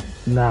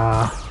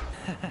 Nah.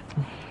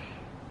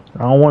 I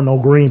don't want no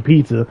green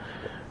pizza.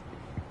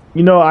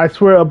 I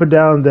swear up and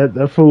down that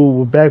the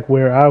food back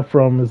where I'm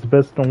from is the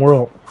best in the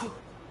world.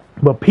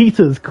 But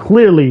pizza is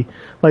clearly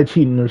like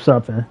cheating or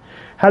something.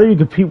 How do you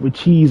compete with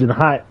cheese and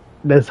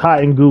that's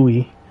hot and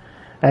gooey?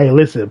 Hey,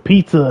 listen,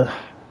 pizza.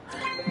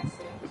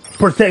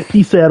 Protect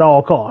pizza at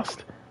all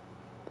cost.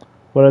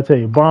 What I tell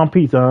you, bomb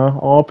pizza, huh?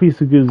 All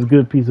pizza good is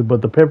good pizza,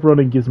 but the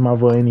pepperoni gets my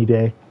vote any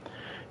day.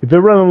 If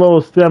you're running low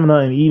of stamina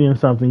and eating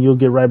something, you'll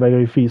get right back on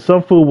your feet.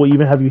 Some food will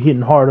even have you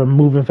hitting harder,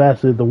 moving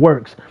faster. The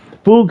works.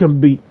 Food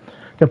can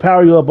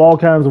power you up all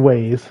kinds of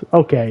ways.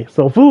 Okay,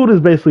 so food is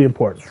basically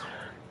important.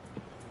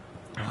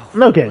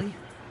 Okay.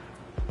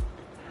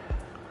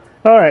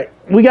 All right,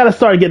 we got to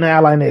start getting an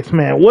ally next,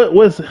 man.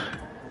 What's?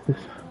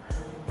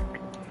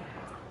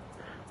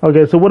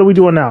 Okay, so what are we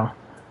doing now?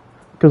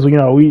 Because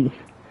we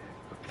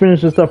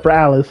finished the stuff for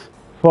Alice.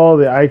 Follow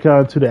the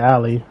icon to the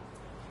alley.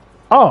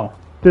 Oh,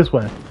 this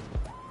way.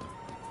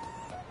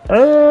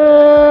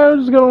 I'm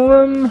just gonna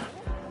run.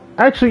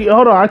 Actually,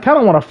 hold on. I kind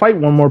of want to fight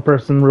one more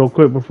person real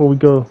quick before we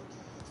go.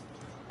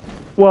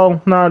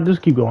 Well, nah,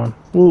 just keep going.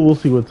 We'll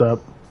see what's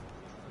up.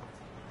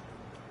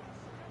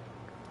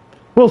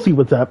 We'll see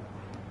what's up.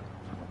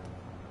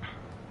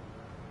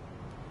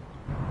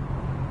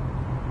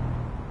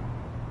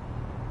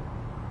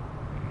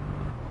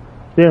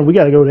 Damn, we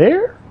gotta go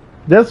there?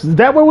 Is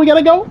that where we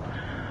gotta go?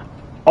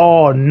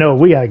 Oh no,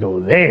 we gotta go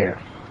there.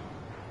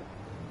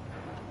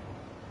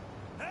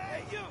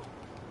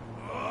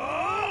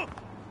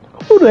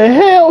 Who the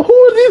hell? Who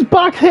are these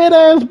box head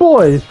ass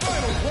boys?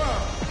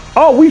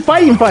 Oh, we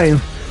fighting.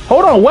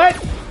 Hold on, what?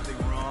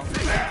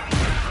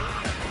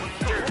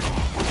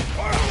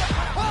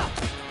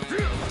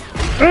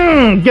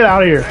 Get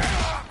out of here.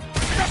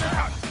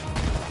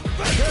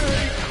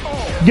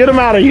 Get him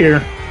out of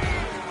here.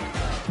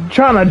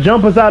 Trying to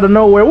jump us out of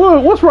nowhere.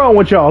 What's wrong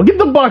with y'all? Get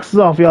the boxes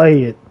off y'all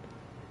head.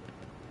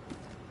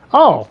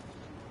 Oh.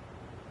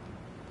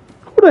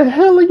 Who the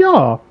hell are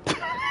y'all?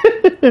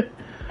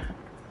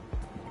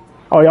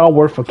 Oh, y'all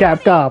work for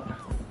Capcom.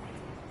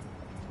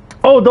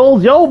 Oh,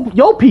 those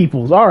yo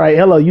peoples. All right,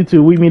 hello, you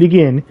two. We meet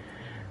again.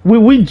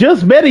 We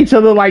just met each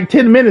other like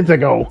 10 minutes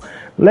ago.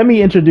 Let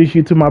me introduce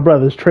you to my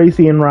brothers,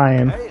 Tracy and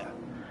Ryan.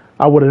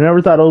 I would have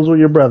never thought those were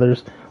your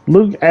brothers.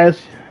 Luke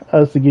asked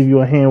us to give you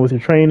a hand with your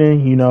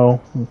training.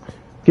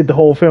 Get the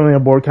whole family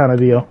on board kind of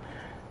deal.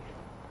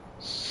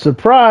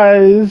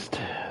 Surprised.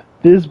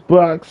 This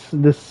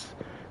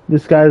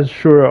guy's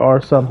sure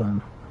are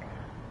something.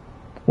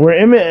 We're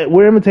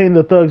imitating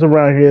the thugs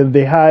around here.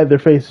 They hide their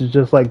faces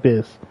just like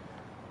this.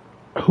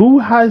 Who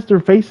hides their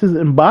faces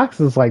in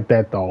boxes like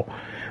that, though?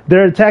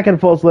 They're attacking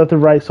folks left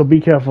and right, so be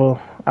careful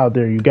out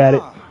there. You got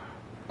it?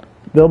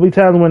 There'll be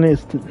times when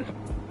it's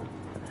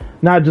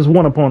not just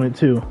one opponent,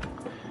 too.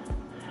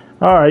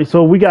 Alright,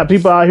 so we got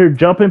people out here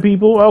jumping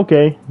people.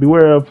 Okay,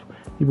 beware of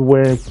people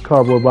wearing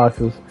cardboard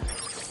boxes.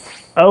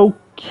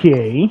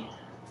 Okay.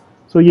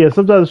 So yeah,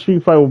 sometimes a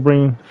street fight will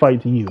bring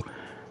fight to you.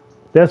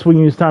 That's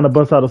when it's time to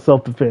bust out of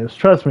self-defense.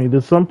 Trust me,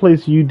 there's some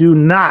place you do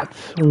not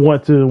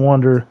want to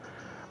wander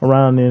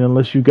around in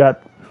unless you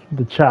got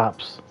the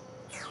chops.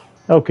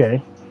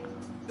 Okay.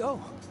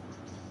 Oh,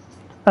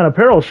 An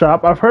apparel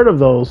shop, I've heard of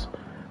those.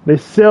 They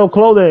sell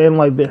clothing in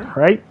like that,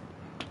 right?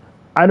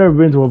 I've never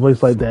been to a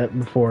place like that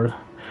before.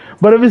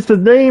 But if it's the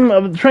name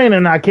of the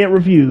training, I can't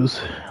refuse.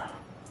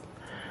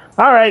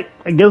 Alright,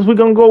 I guess we're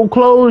gonna go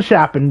clothes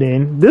shopping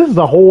then. This is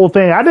a whole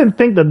thing. I didn't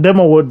think the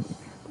demo would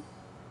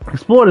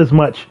explore this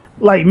much.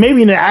 Like,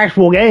 maybe in the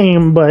actual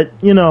game, but,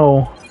 you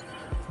know,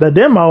 the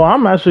demo,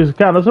 I'm actually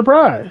kind of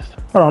surprised.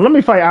 Hold on, let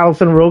me fight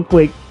Allison real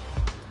quick.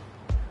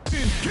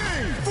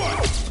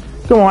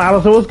 Come on,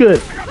 Allison, what's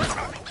good?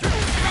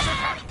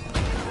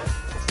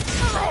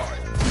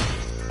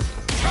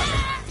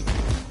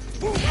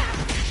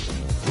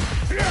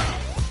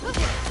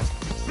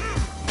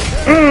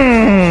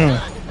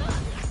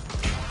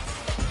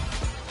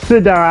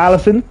 Sit down,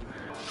 Allison.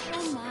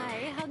 Oh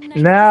my, how nice.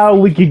 Now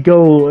we could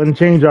go and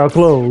change our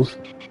clothes.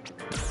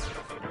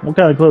 What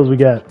kind of clothes we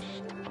got?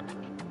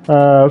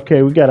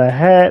 Okay, we got a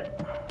hat.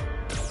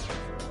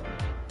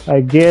 I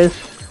guess.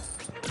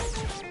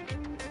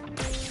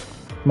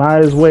 Might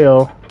as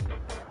well.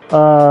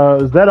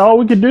 Is that all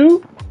we could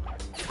do?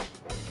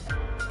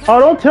 Oh,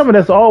 don't tell me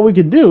that's all we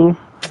could do.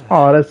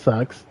 Oh, that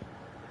sucks.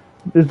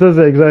 This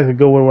doesn't exactly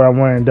go with what I'm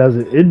wearing, does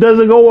it? It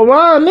doesn't go with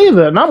mine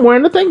neither, and I'm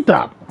wearing the tank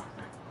top.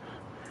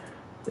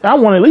 I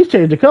want to at least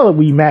change the color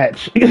we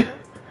match. Is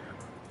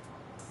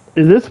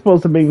this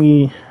supposed to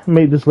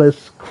make this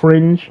less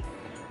cringe?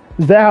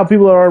 Is that how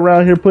people are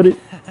around here put it?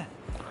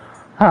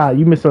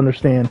 You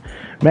misunderstand.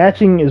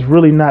 Matching is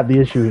really not the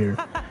issue here.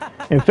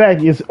 In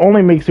fact, it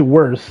only makes it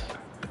worse.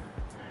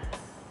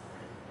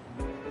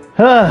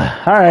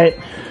 Alright.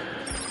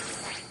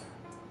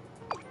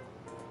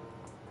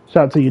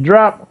 Shot till you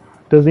drop.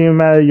 Doesn't even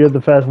matter, you're the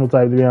fashionable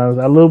type, to be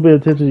honest. A little bit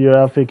of attention to your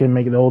outfit can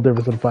make the whole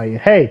difference in fighting.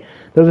 Hey,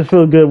 does it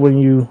feel good when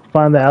you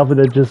find the outfit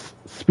that just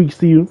speaks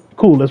to you?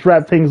 Cool, let's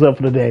wrap things up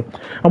for the day.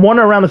 I'm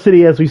wandering around the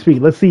city as we speak.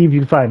 Let's see if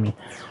you can find me.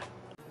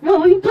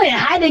 Well, we playing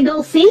hide and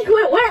go seek?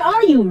 Where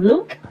are you,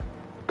 Luke?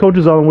 Coach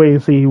is on the way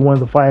and see he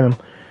wants to find him.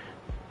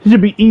 He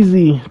should be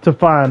easy to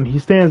find. He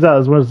stands out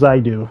as much as I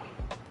do.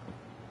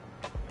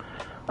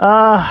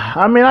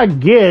 I mean, I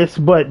guess,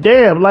 but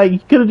damn, like, you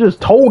could have just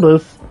told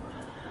us.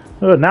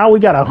 Now we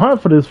gotta hunt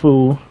for this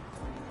fool.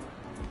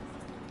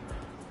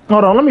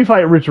 Hold on, let me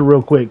fight Richard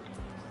real quick.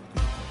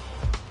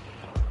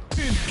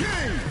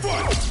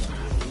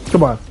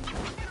 Come on.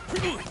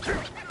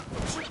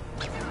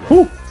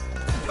 Whew.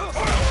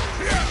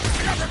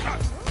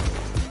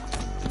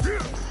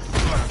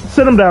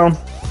 Sit him down.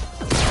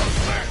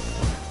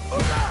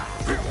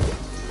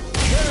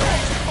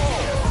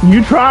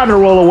 You tried to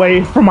roll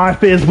away from my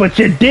fist, but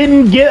you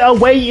didn't get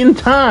away in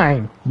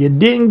time. You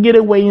didn't get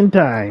away in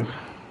time.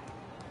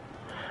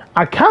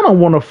 I kind of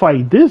want to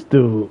fight this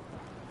dude.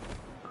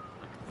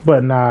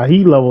 But nah,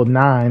 he level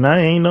 9.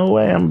 I ain't no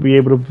way I'm going to be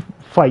able to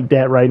fight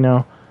that right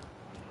now.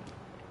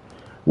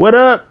 What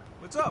up,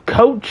 what's up,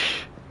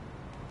 Coach?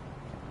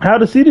 How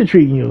the city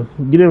treating you?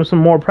 Get him some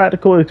more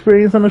practical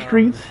experience on the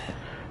streets?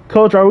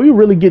 Coach, are we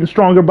really getting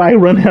stronger by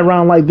running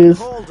around like this?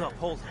 Hold up.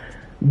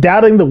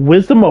 Doubting the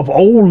wisdom of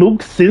old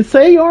Luke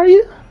Sensei, are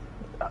you?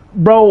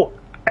 Bro.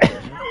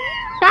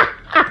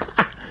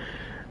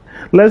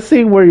 Let's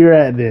see where you're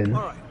at then.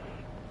 All right.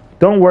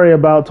 Don't worry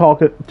about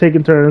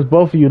taking turns.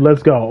 Both of you,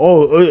 let's go.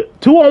 Oh,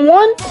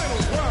 2-on-1?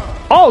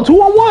 Oh,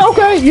 2-on-1?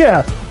 Okay,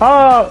 yeah.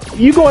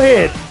 You go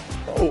ahead.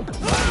 Oh.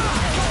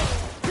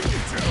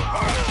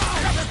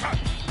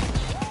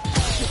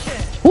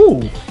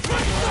 Ooh.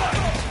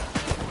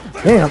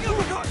 Damn.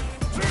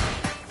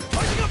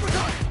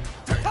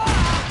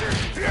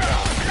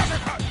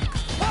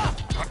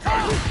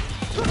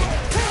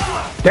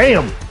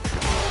 Damn.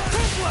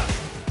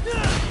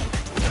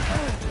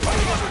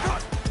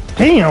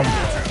 Damn.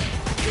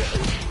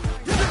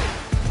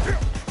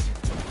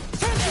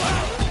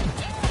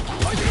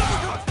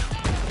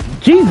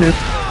 Jesus.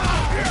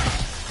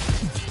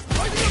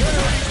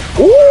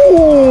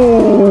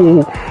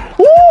 Ooh.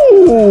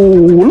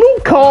 Ooh.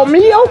 Luke called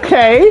me.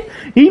 Okay.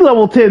 He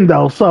level 10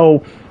 though,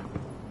 so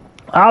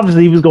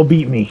obviously he was gonna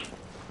beat me.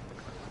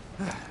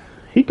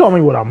 He called me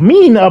with a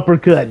mean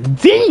uppercut.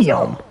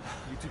 Damn. You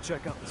two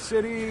check out the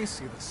city,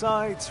 see the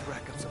sights,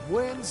 rack up some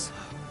wins,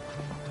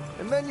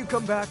 and then you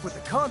come back with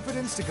the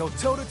confidence to go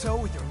toe-to-toe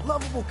with your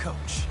lovable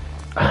coach.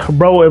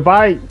 Bro, if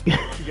I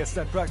He gets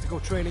that practical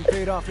training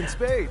paid off in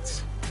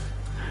spades.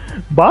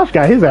 Bosch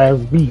got his ass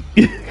beat.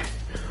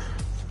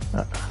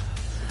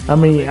 I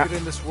mean, make it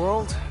in this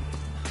world,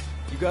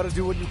 you gotta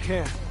do what you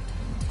can.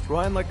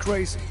 Grind like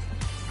crazy.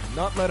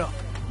 Not let up.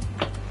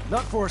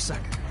 Not for a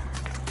second.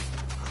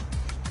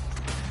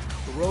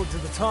 The road to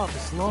the top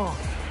is long,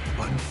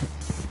 but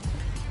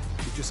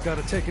you just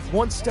gotta take it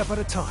one step at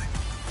a time.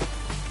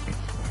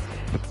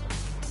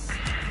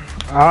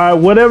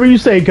 Whatever you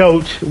say,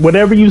 Coach.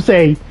 Whatever you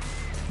say.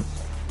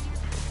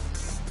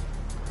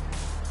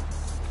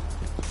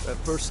 That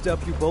first step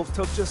you both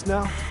took just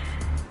now,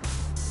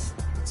 it's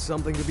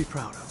something to be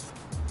proud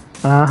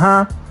of.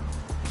 Uh-huh.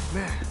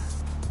 Man,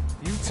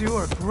 you two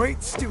are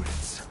great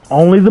students.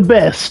 Only the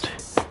best.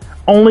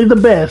 Only the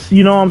best,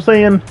 you know what I'm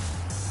saying?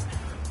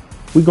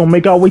 We're gonna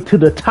make our way to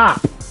the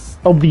top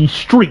of these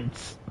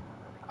streets.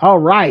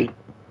 Alright.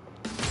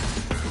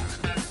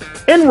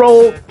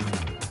 Enroll.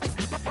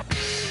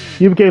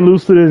 You became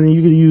loose to it and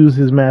you can use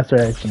his master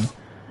action.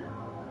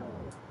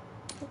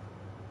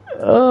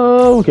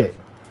 Okay.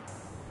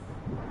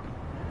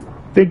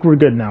 Think we're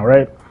good now,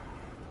 right?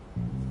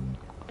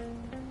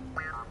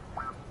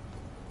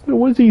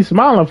 What's he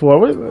smiling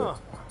for? Huh.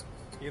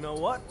 You know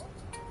what?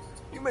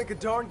 You make a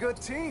darn good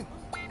team.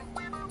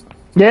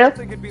 Yeah? I don't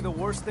think it'd be the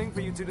worst thing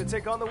for you two to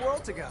take on the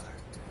world together.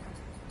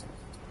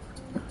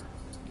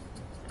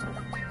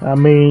 I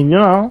mean, you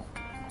know,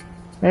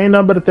 ain't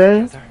nothing but a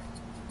thing.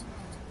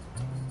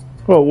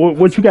 Well,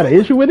 what you got an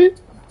issue with it?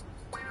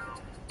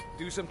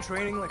 Do some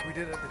training like we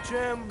did at the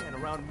gym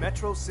and around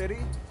Metro City.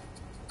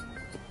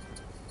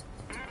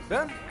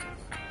 Then,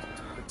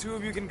 the two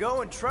of you can go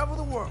and travel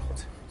the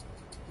world.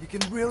 You can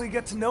really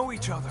get to know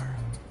each other.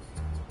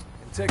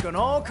 And take on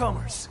all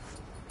comers.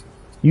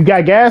 You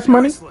got gas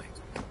money? Seriously,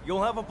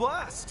 you'll have a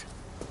blast.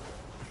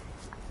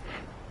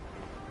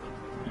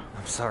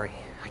 I'm sorry,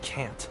 I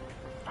can't.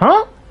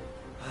 Huh?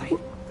 I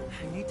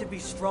need to be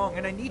strong,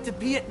 and I need to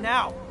be it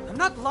now. I'm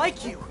not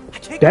like you. I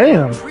can't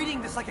Damn. keep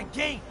treating this like a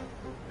game.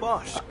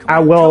 Bosh,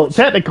 Well,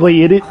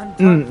 technically it is. I'm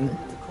done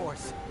with the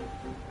course.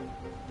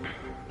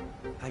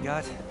 I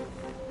got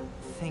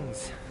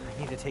things I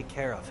need to take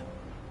care of.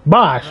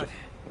 Bosh. But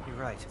you're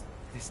right.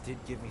 This did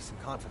give me some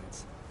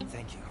confidence.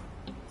 Thank you.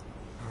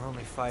 Our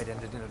only fight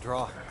ended in a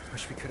draw.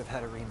 Wish we could have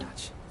had a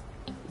rematch.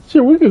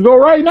 Shit, we could go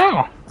right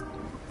now.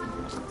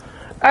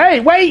 Hey,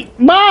 wait,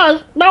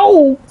 Bosh,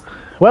 no.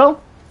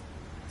 Well,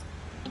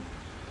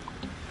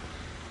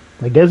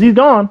 I guess he's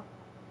gone.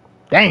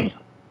 Dang.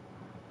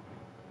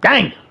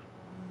 Dang.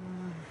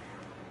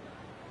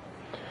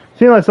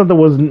 Seemed like something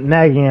was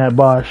nagging at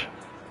Bosh.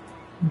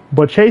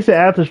 But chasing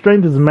after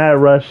strength is a mad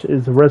rush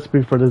is a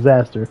recipe for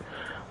disaster.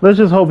 Let's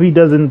just hope he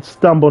doesn't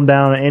stumble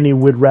down any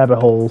weird rabbit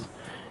holes.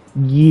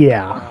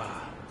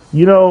 Yeah.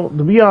 You know,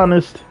 to be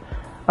honest,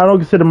 I don't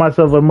consider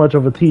myself much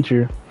of a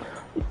teacher.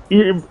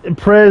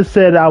 Prez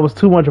said I was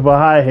too much of a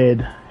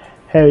high-head.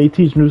 Hey, he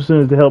teach new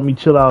students to help me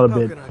chill out a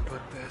bit. How can I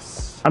put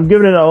this? I'm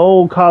giving it an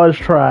old college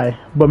try,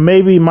 but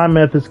maybe my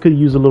methods could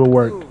use a little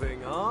work.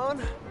 Moving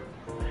on.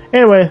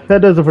 Anyway,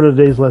 that does it for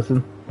today's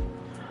lesson.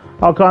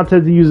 I'll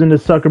contact you using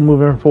this sucker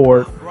moving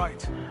forward.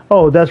 Right.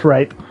 Oh, that's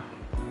right.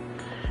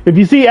 If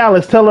you see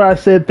Alice, tell her I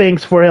said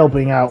thanks for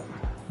helping out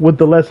with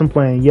the lesson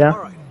plan, yeah?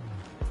 All right.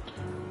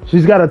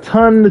 She's got a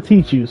ton to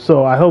teach you,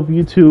 so I hope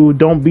you two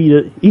don't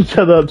beat each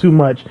other up too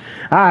much.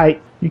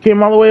 Alright, you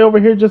came all the way over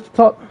here just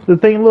to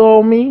thank little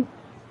old me?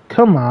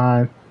 Come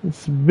on,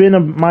 it's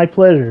been my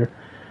pleasure.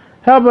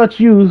 How about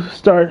you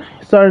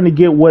starting to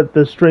get what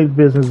the strength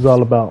business is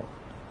all about?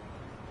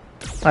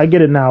 I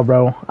get it now,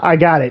 bro. I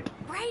got it.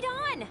 Right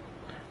on.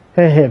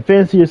 Hey,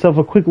 fancy yourself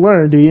a quick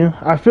learner, do you?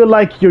 I feel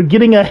like you're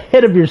getting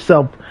ahead of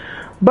yourself,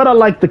 but I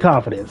like the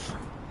confidence.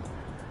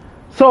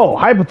 So,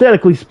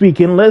 hypothetically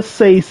speaking, let's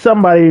say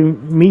somebody,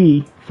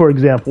 me, for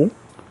example,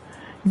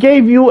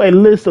 gave you a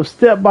list of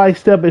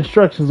step-by-step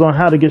instructions on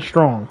how to get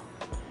strong.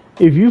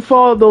 If you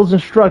followed those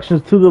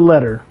instructions to the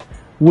letter,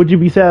 would you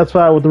be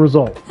satisfied with the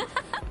result?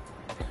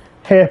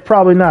 Hey,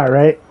 probably not,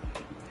 right?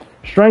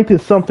 Strength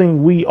is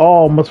something we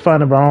all must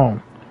find of our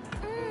own.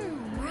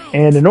 Right.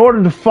 And in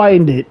order to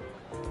find it,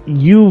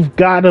 you've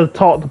got to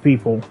talk to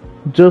people,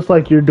 just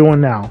like you're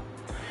doing now.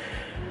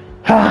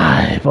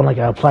 I feel like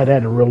I apply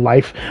that in real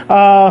life.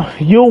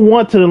 You'll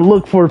want to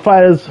look for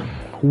fighters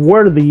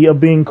worthy of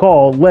being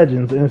called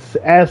legends and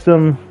ask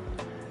them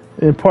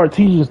to impart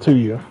teachings to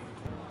you.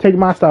 Take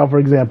my style, for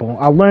example.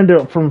 I learned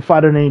it from a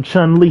fighter named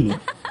Chun-Li.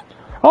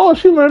 Oh,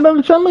 she learned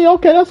under Chun-Li?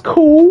 Okay, that's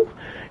cool.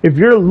 If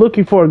you're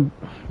looking for a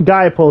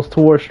guidepost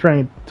towards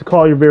strength to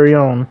call your very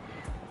own,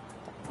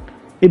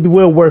 it'd be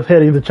well worth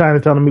heading to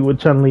Chinatown to meet with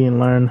Chun-Li and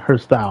learn her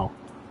style.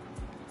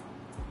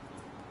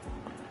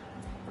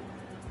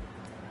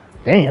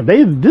 Damn,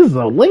 this is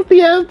a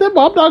lengthy ass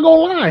demo, I'm not gonna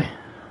lie.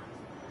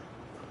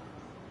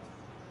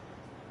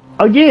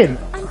 Again.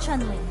 I'm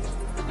Chun-Li.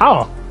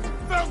 Oh.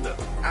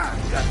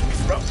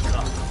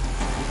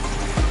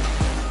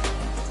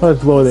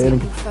 Let's lower the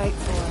enemy. Fight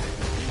for.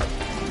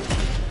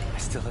 I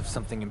still have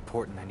something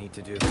important I need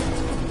to do.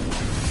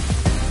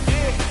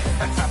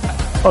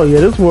 Oh yeah,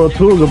 this world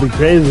tour is gonna be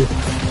crazy.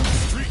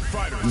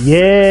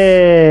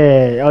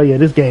 Yeah. Oh yeah,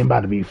 this game about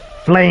to be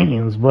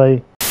flames,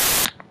 boy.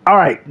 All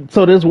right,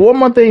 so there's one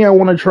more thing I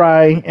want to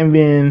try, and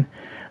then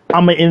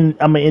I'm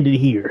gonna end it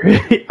here.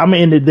 I'm gonna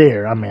end it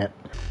there. I meant.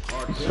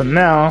 So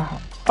now,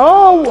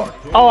 oh,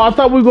 I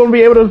thought we were gonna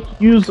be able to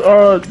use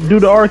do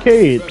the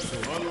arcade.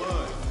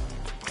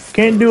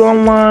 Can't do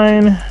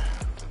online.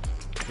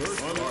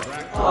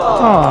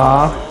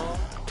 Ah,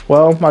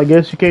 well, I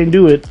guess you can't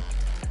do it,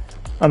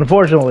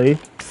 unfortunately.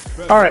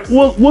 All right,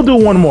 we'll do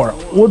one more.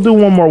 We'll do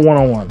one more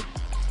one-on-one.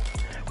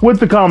 with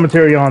the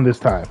commentary on this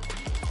time,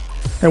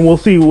 and we'll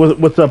see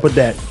what's up with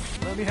that.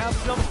 Let me have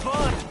some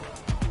fun.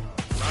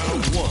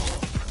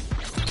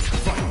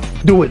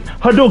 Do it,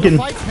 Hadouken.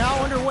 Fight's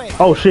now underway.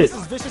 Oh shit. This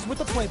is Vicious with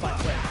the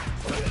play-by-play.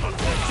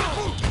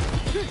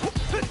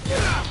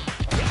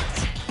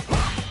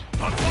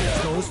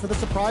 Goes for the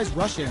surprise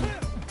rush in.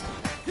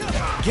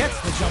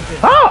 Gets the jump in.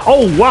 Ah!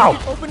 Oh wow!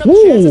 Open up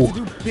chances to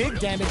do big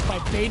damage by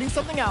baiting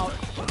something out,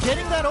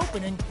 getting that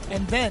opening,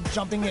 and then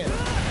jumping in.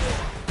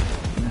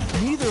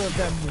 Neither of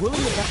them willing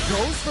to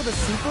goes for the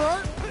super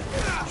art.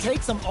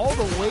 Takes them all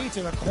the way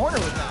to the corner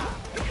with that.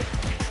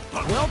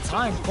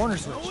 Well-timed corner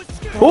switch.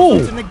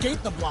 Goes to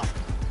negate the block.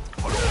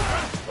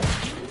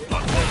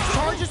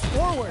 Charges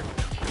forward.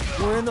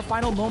 We're in the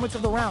final moments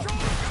of the round.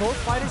 Both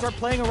fighters are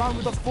playing around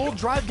with a full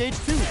drive gauge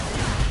too.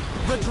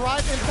 The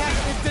drive impact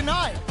is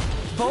denied.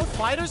 Both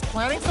fighters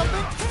planning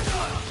something?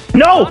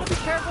 No! Gotta be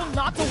careful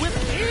not to whip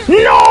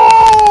in.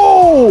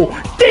 No!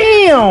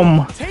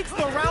 Damn! Takes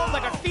the round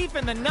like a thief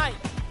in the night.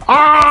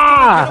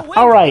 Ah!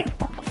 Alright.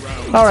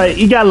 Alright,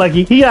 he got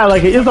lucky. He got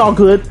lucky. It's all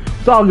good.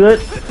 It's all good.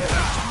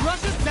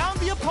 Rushes down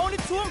the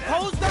opponent to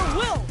impose their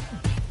will.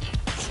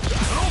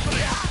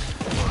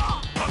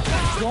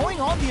 Going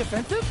on the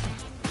offensive?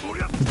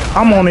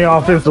 I'm on the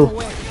offensive.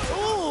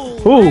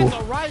 Ooh.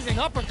 A rising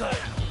uppercut.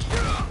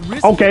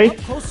 Risky Okay.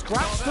 Close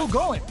scratch still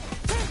going.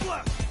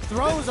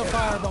 Throws a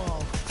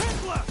fireball.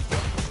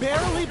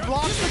 Barely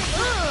blocks the.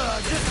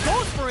 Just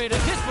goes for it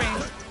at this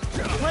range.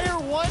 Player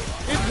one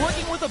is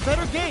working with a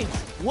better game.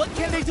 What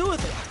can they do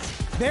with it?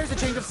 There's a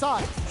change of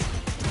sides.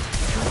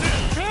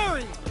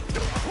 Very.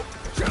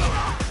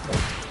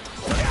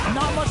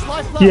 Not much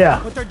life left.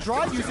 Yeah. But their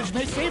drive usage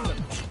may save them.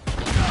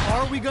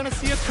 Are we gonna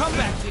see a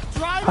comeback?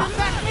 Drive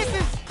impact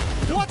misses.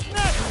 What's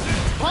next?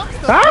 Pumps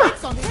the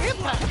brakes on the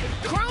impact.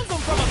 Crowns them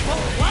from a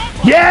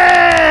flat.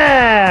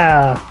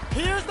 Yeah!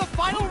 Here's the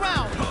final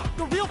round.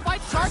 The real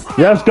fight starts.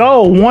 Let's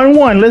go.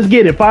 1-1. Let's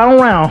get it. Final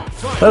round.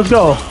 Let's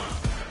go.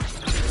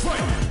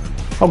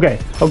 Okay.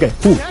 Okay.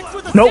 Ooh.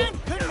 Nope.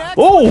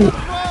 Ooh.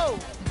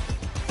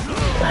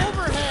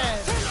 Overhead.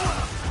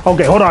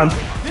 Okay. Hold on.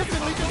 This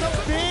unleashes some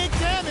big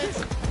damage.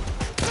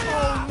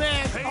 Oh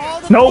man. All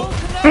the Nope.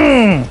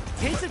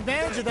 Takes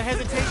advantage of the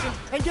hesitation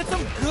and gets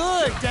some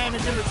good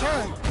damage in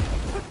return.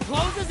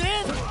 Closes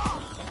in.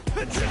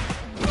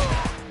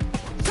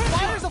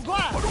 Fires a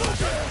blast.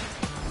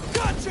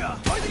 Gotcha!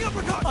 By the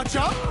uppercut! A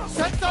jump?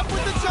 Sets up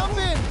with the jump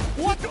in.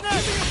 What's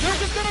next? They're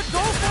just gonna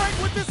go for it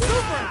with the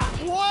super.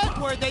 What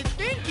were they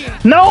thinking?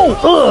 No!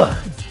 Ugh!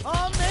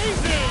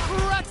 Amazing!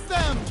 Wrecks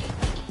them!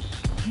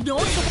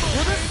 Noticeable.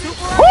 Will this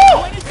super do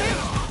anything?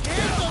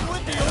 Hits them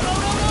with the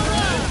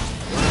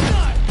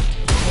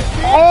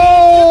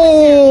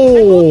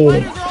Oh!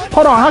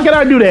 Hold on, how can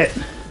I do that?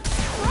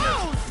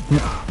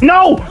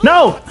 No!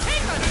 No!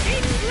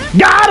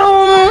 Got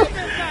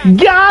him!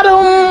 Got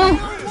him!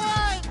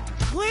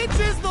 Glitch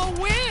is the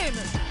win!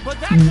 But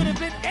that could have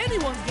been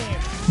anyone's game.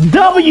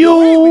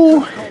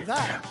 W!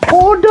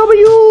 4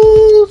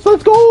 W's!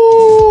 Let's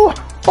go!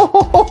 Ho,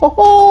 ho, ho, ho,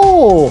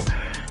 ho.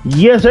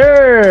 Yes,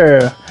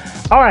 sir!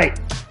 Alright,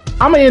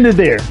 I'm gonna end it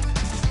there.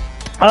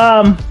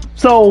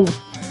 So,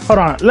 hold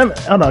on,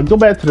 go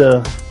back to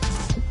the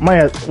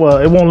well,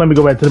 it won't let me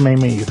go back to the main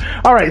menu.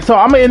 Alright, so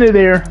I'm gonna end it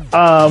there.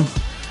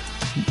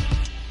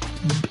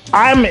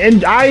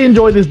 I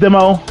enjoyed this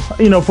demo,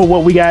 for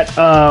what we got.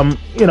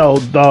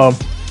 The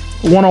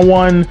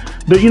one-on-one,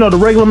 the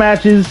regular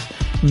matches,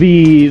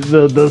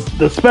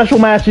 the special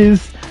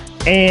matches,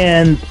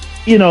 and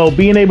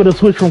being able to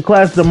switch from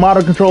classic to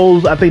modern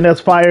controls. I think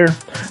that's fire.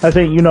 I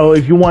think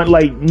if you want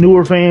like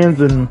newer fans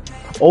and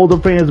older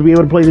fans to be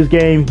able to play this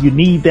game, you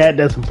need that.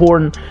 That's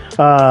important.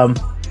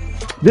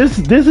 This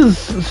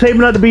is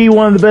shaping up to be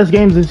one of the best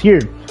games this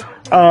year.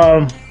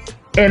 And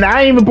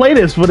I ain't even played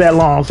this for that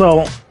long,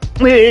 so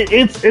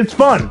it's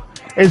fun.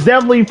 It's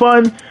definitely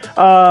fun.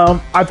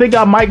 I think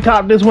I might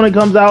cop this when it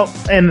comes out,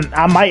 and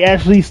I might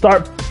actually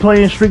start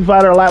playing Street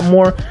Fighter a lot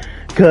more,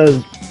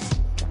 because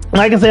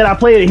like I said, I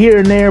play it here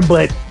and there,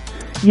 but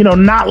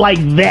not like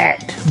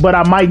that. But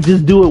I might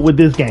just do it with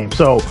this game.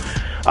 So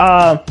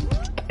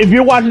if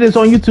you're watching this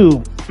on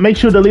YouTube, make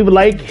sure to leave a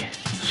like,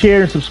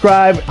 share, and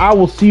subscribe. I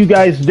will see you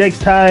guys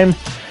next time.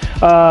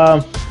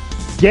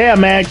 Yeah,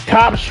 man,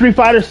 cop Street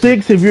Fighter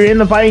 6 if you're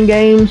into fighting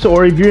games,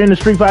 or if you're into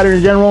Street Fighter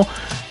in general.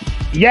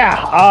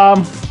 Yeah,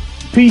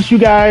 peace, you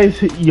guys.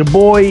 Your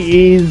boy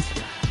is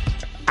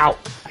out.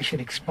 I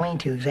should explain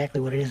to you exactly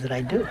what it is that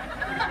I do.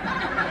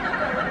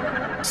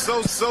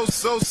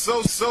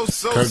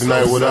 Kirk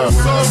Knight, what up?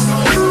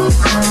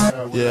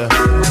 Yeah.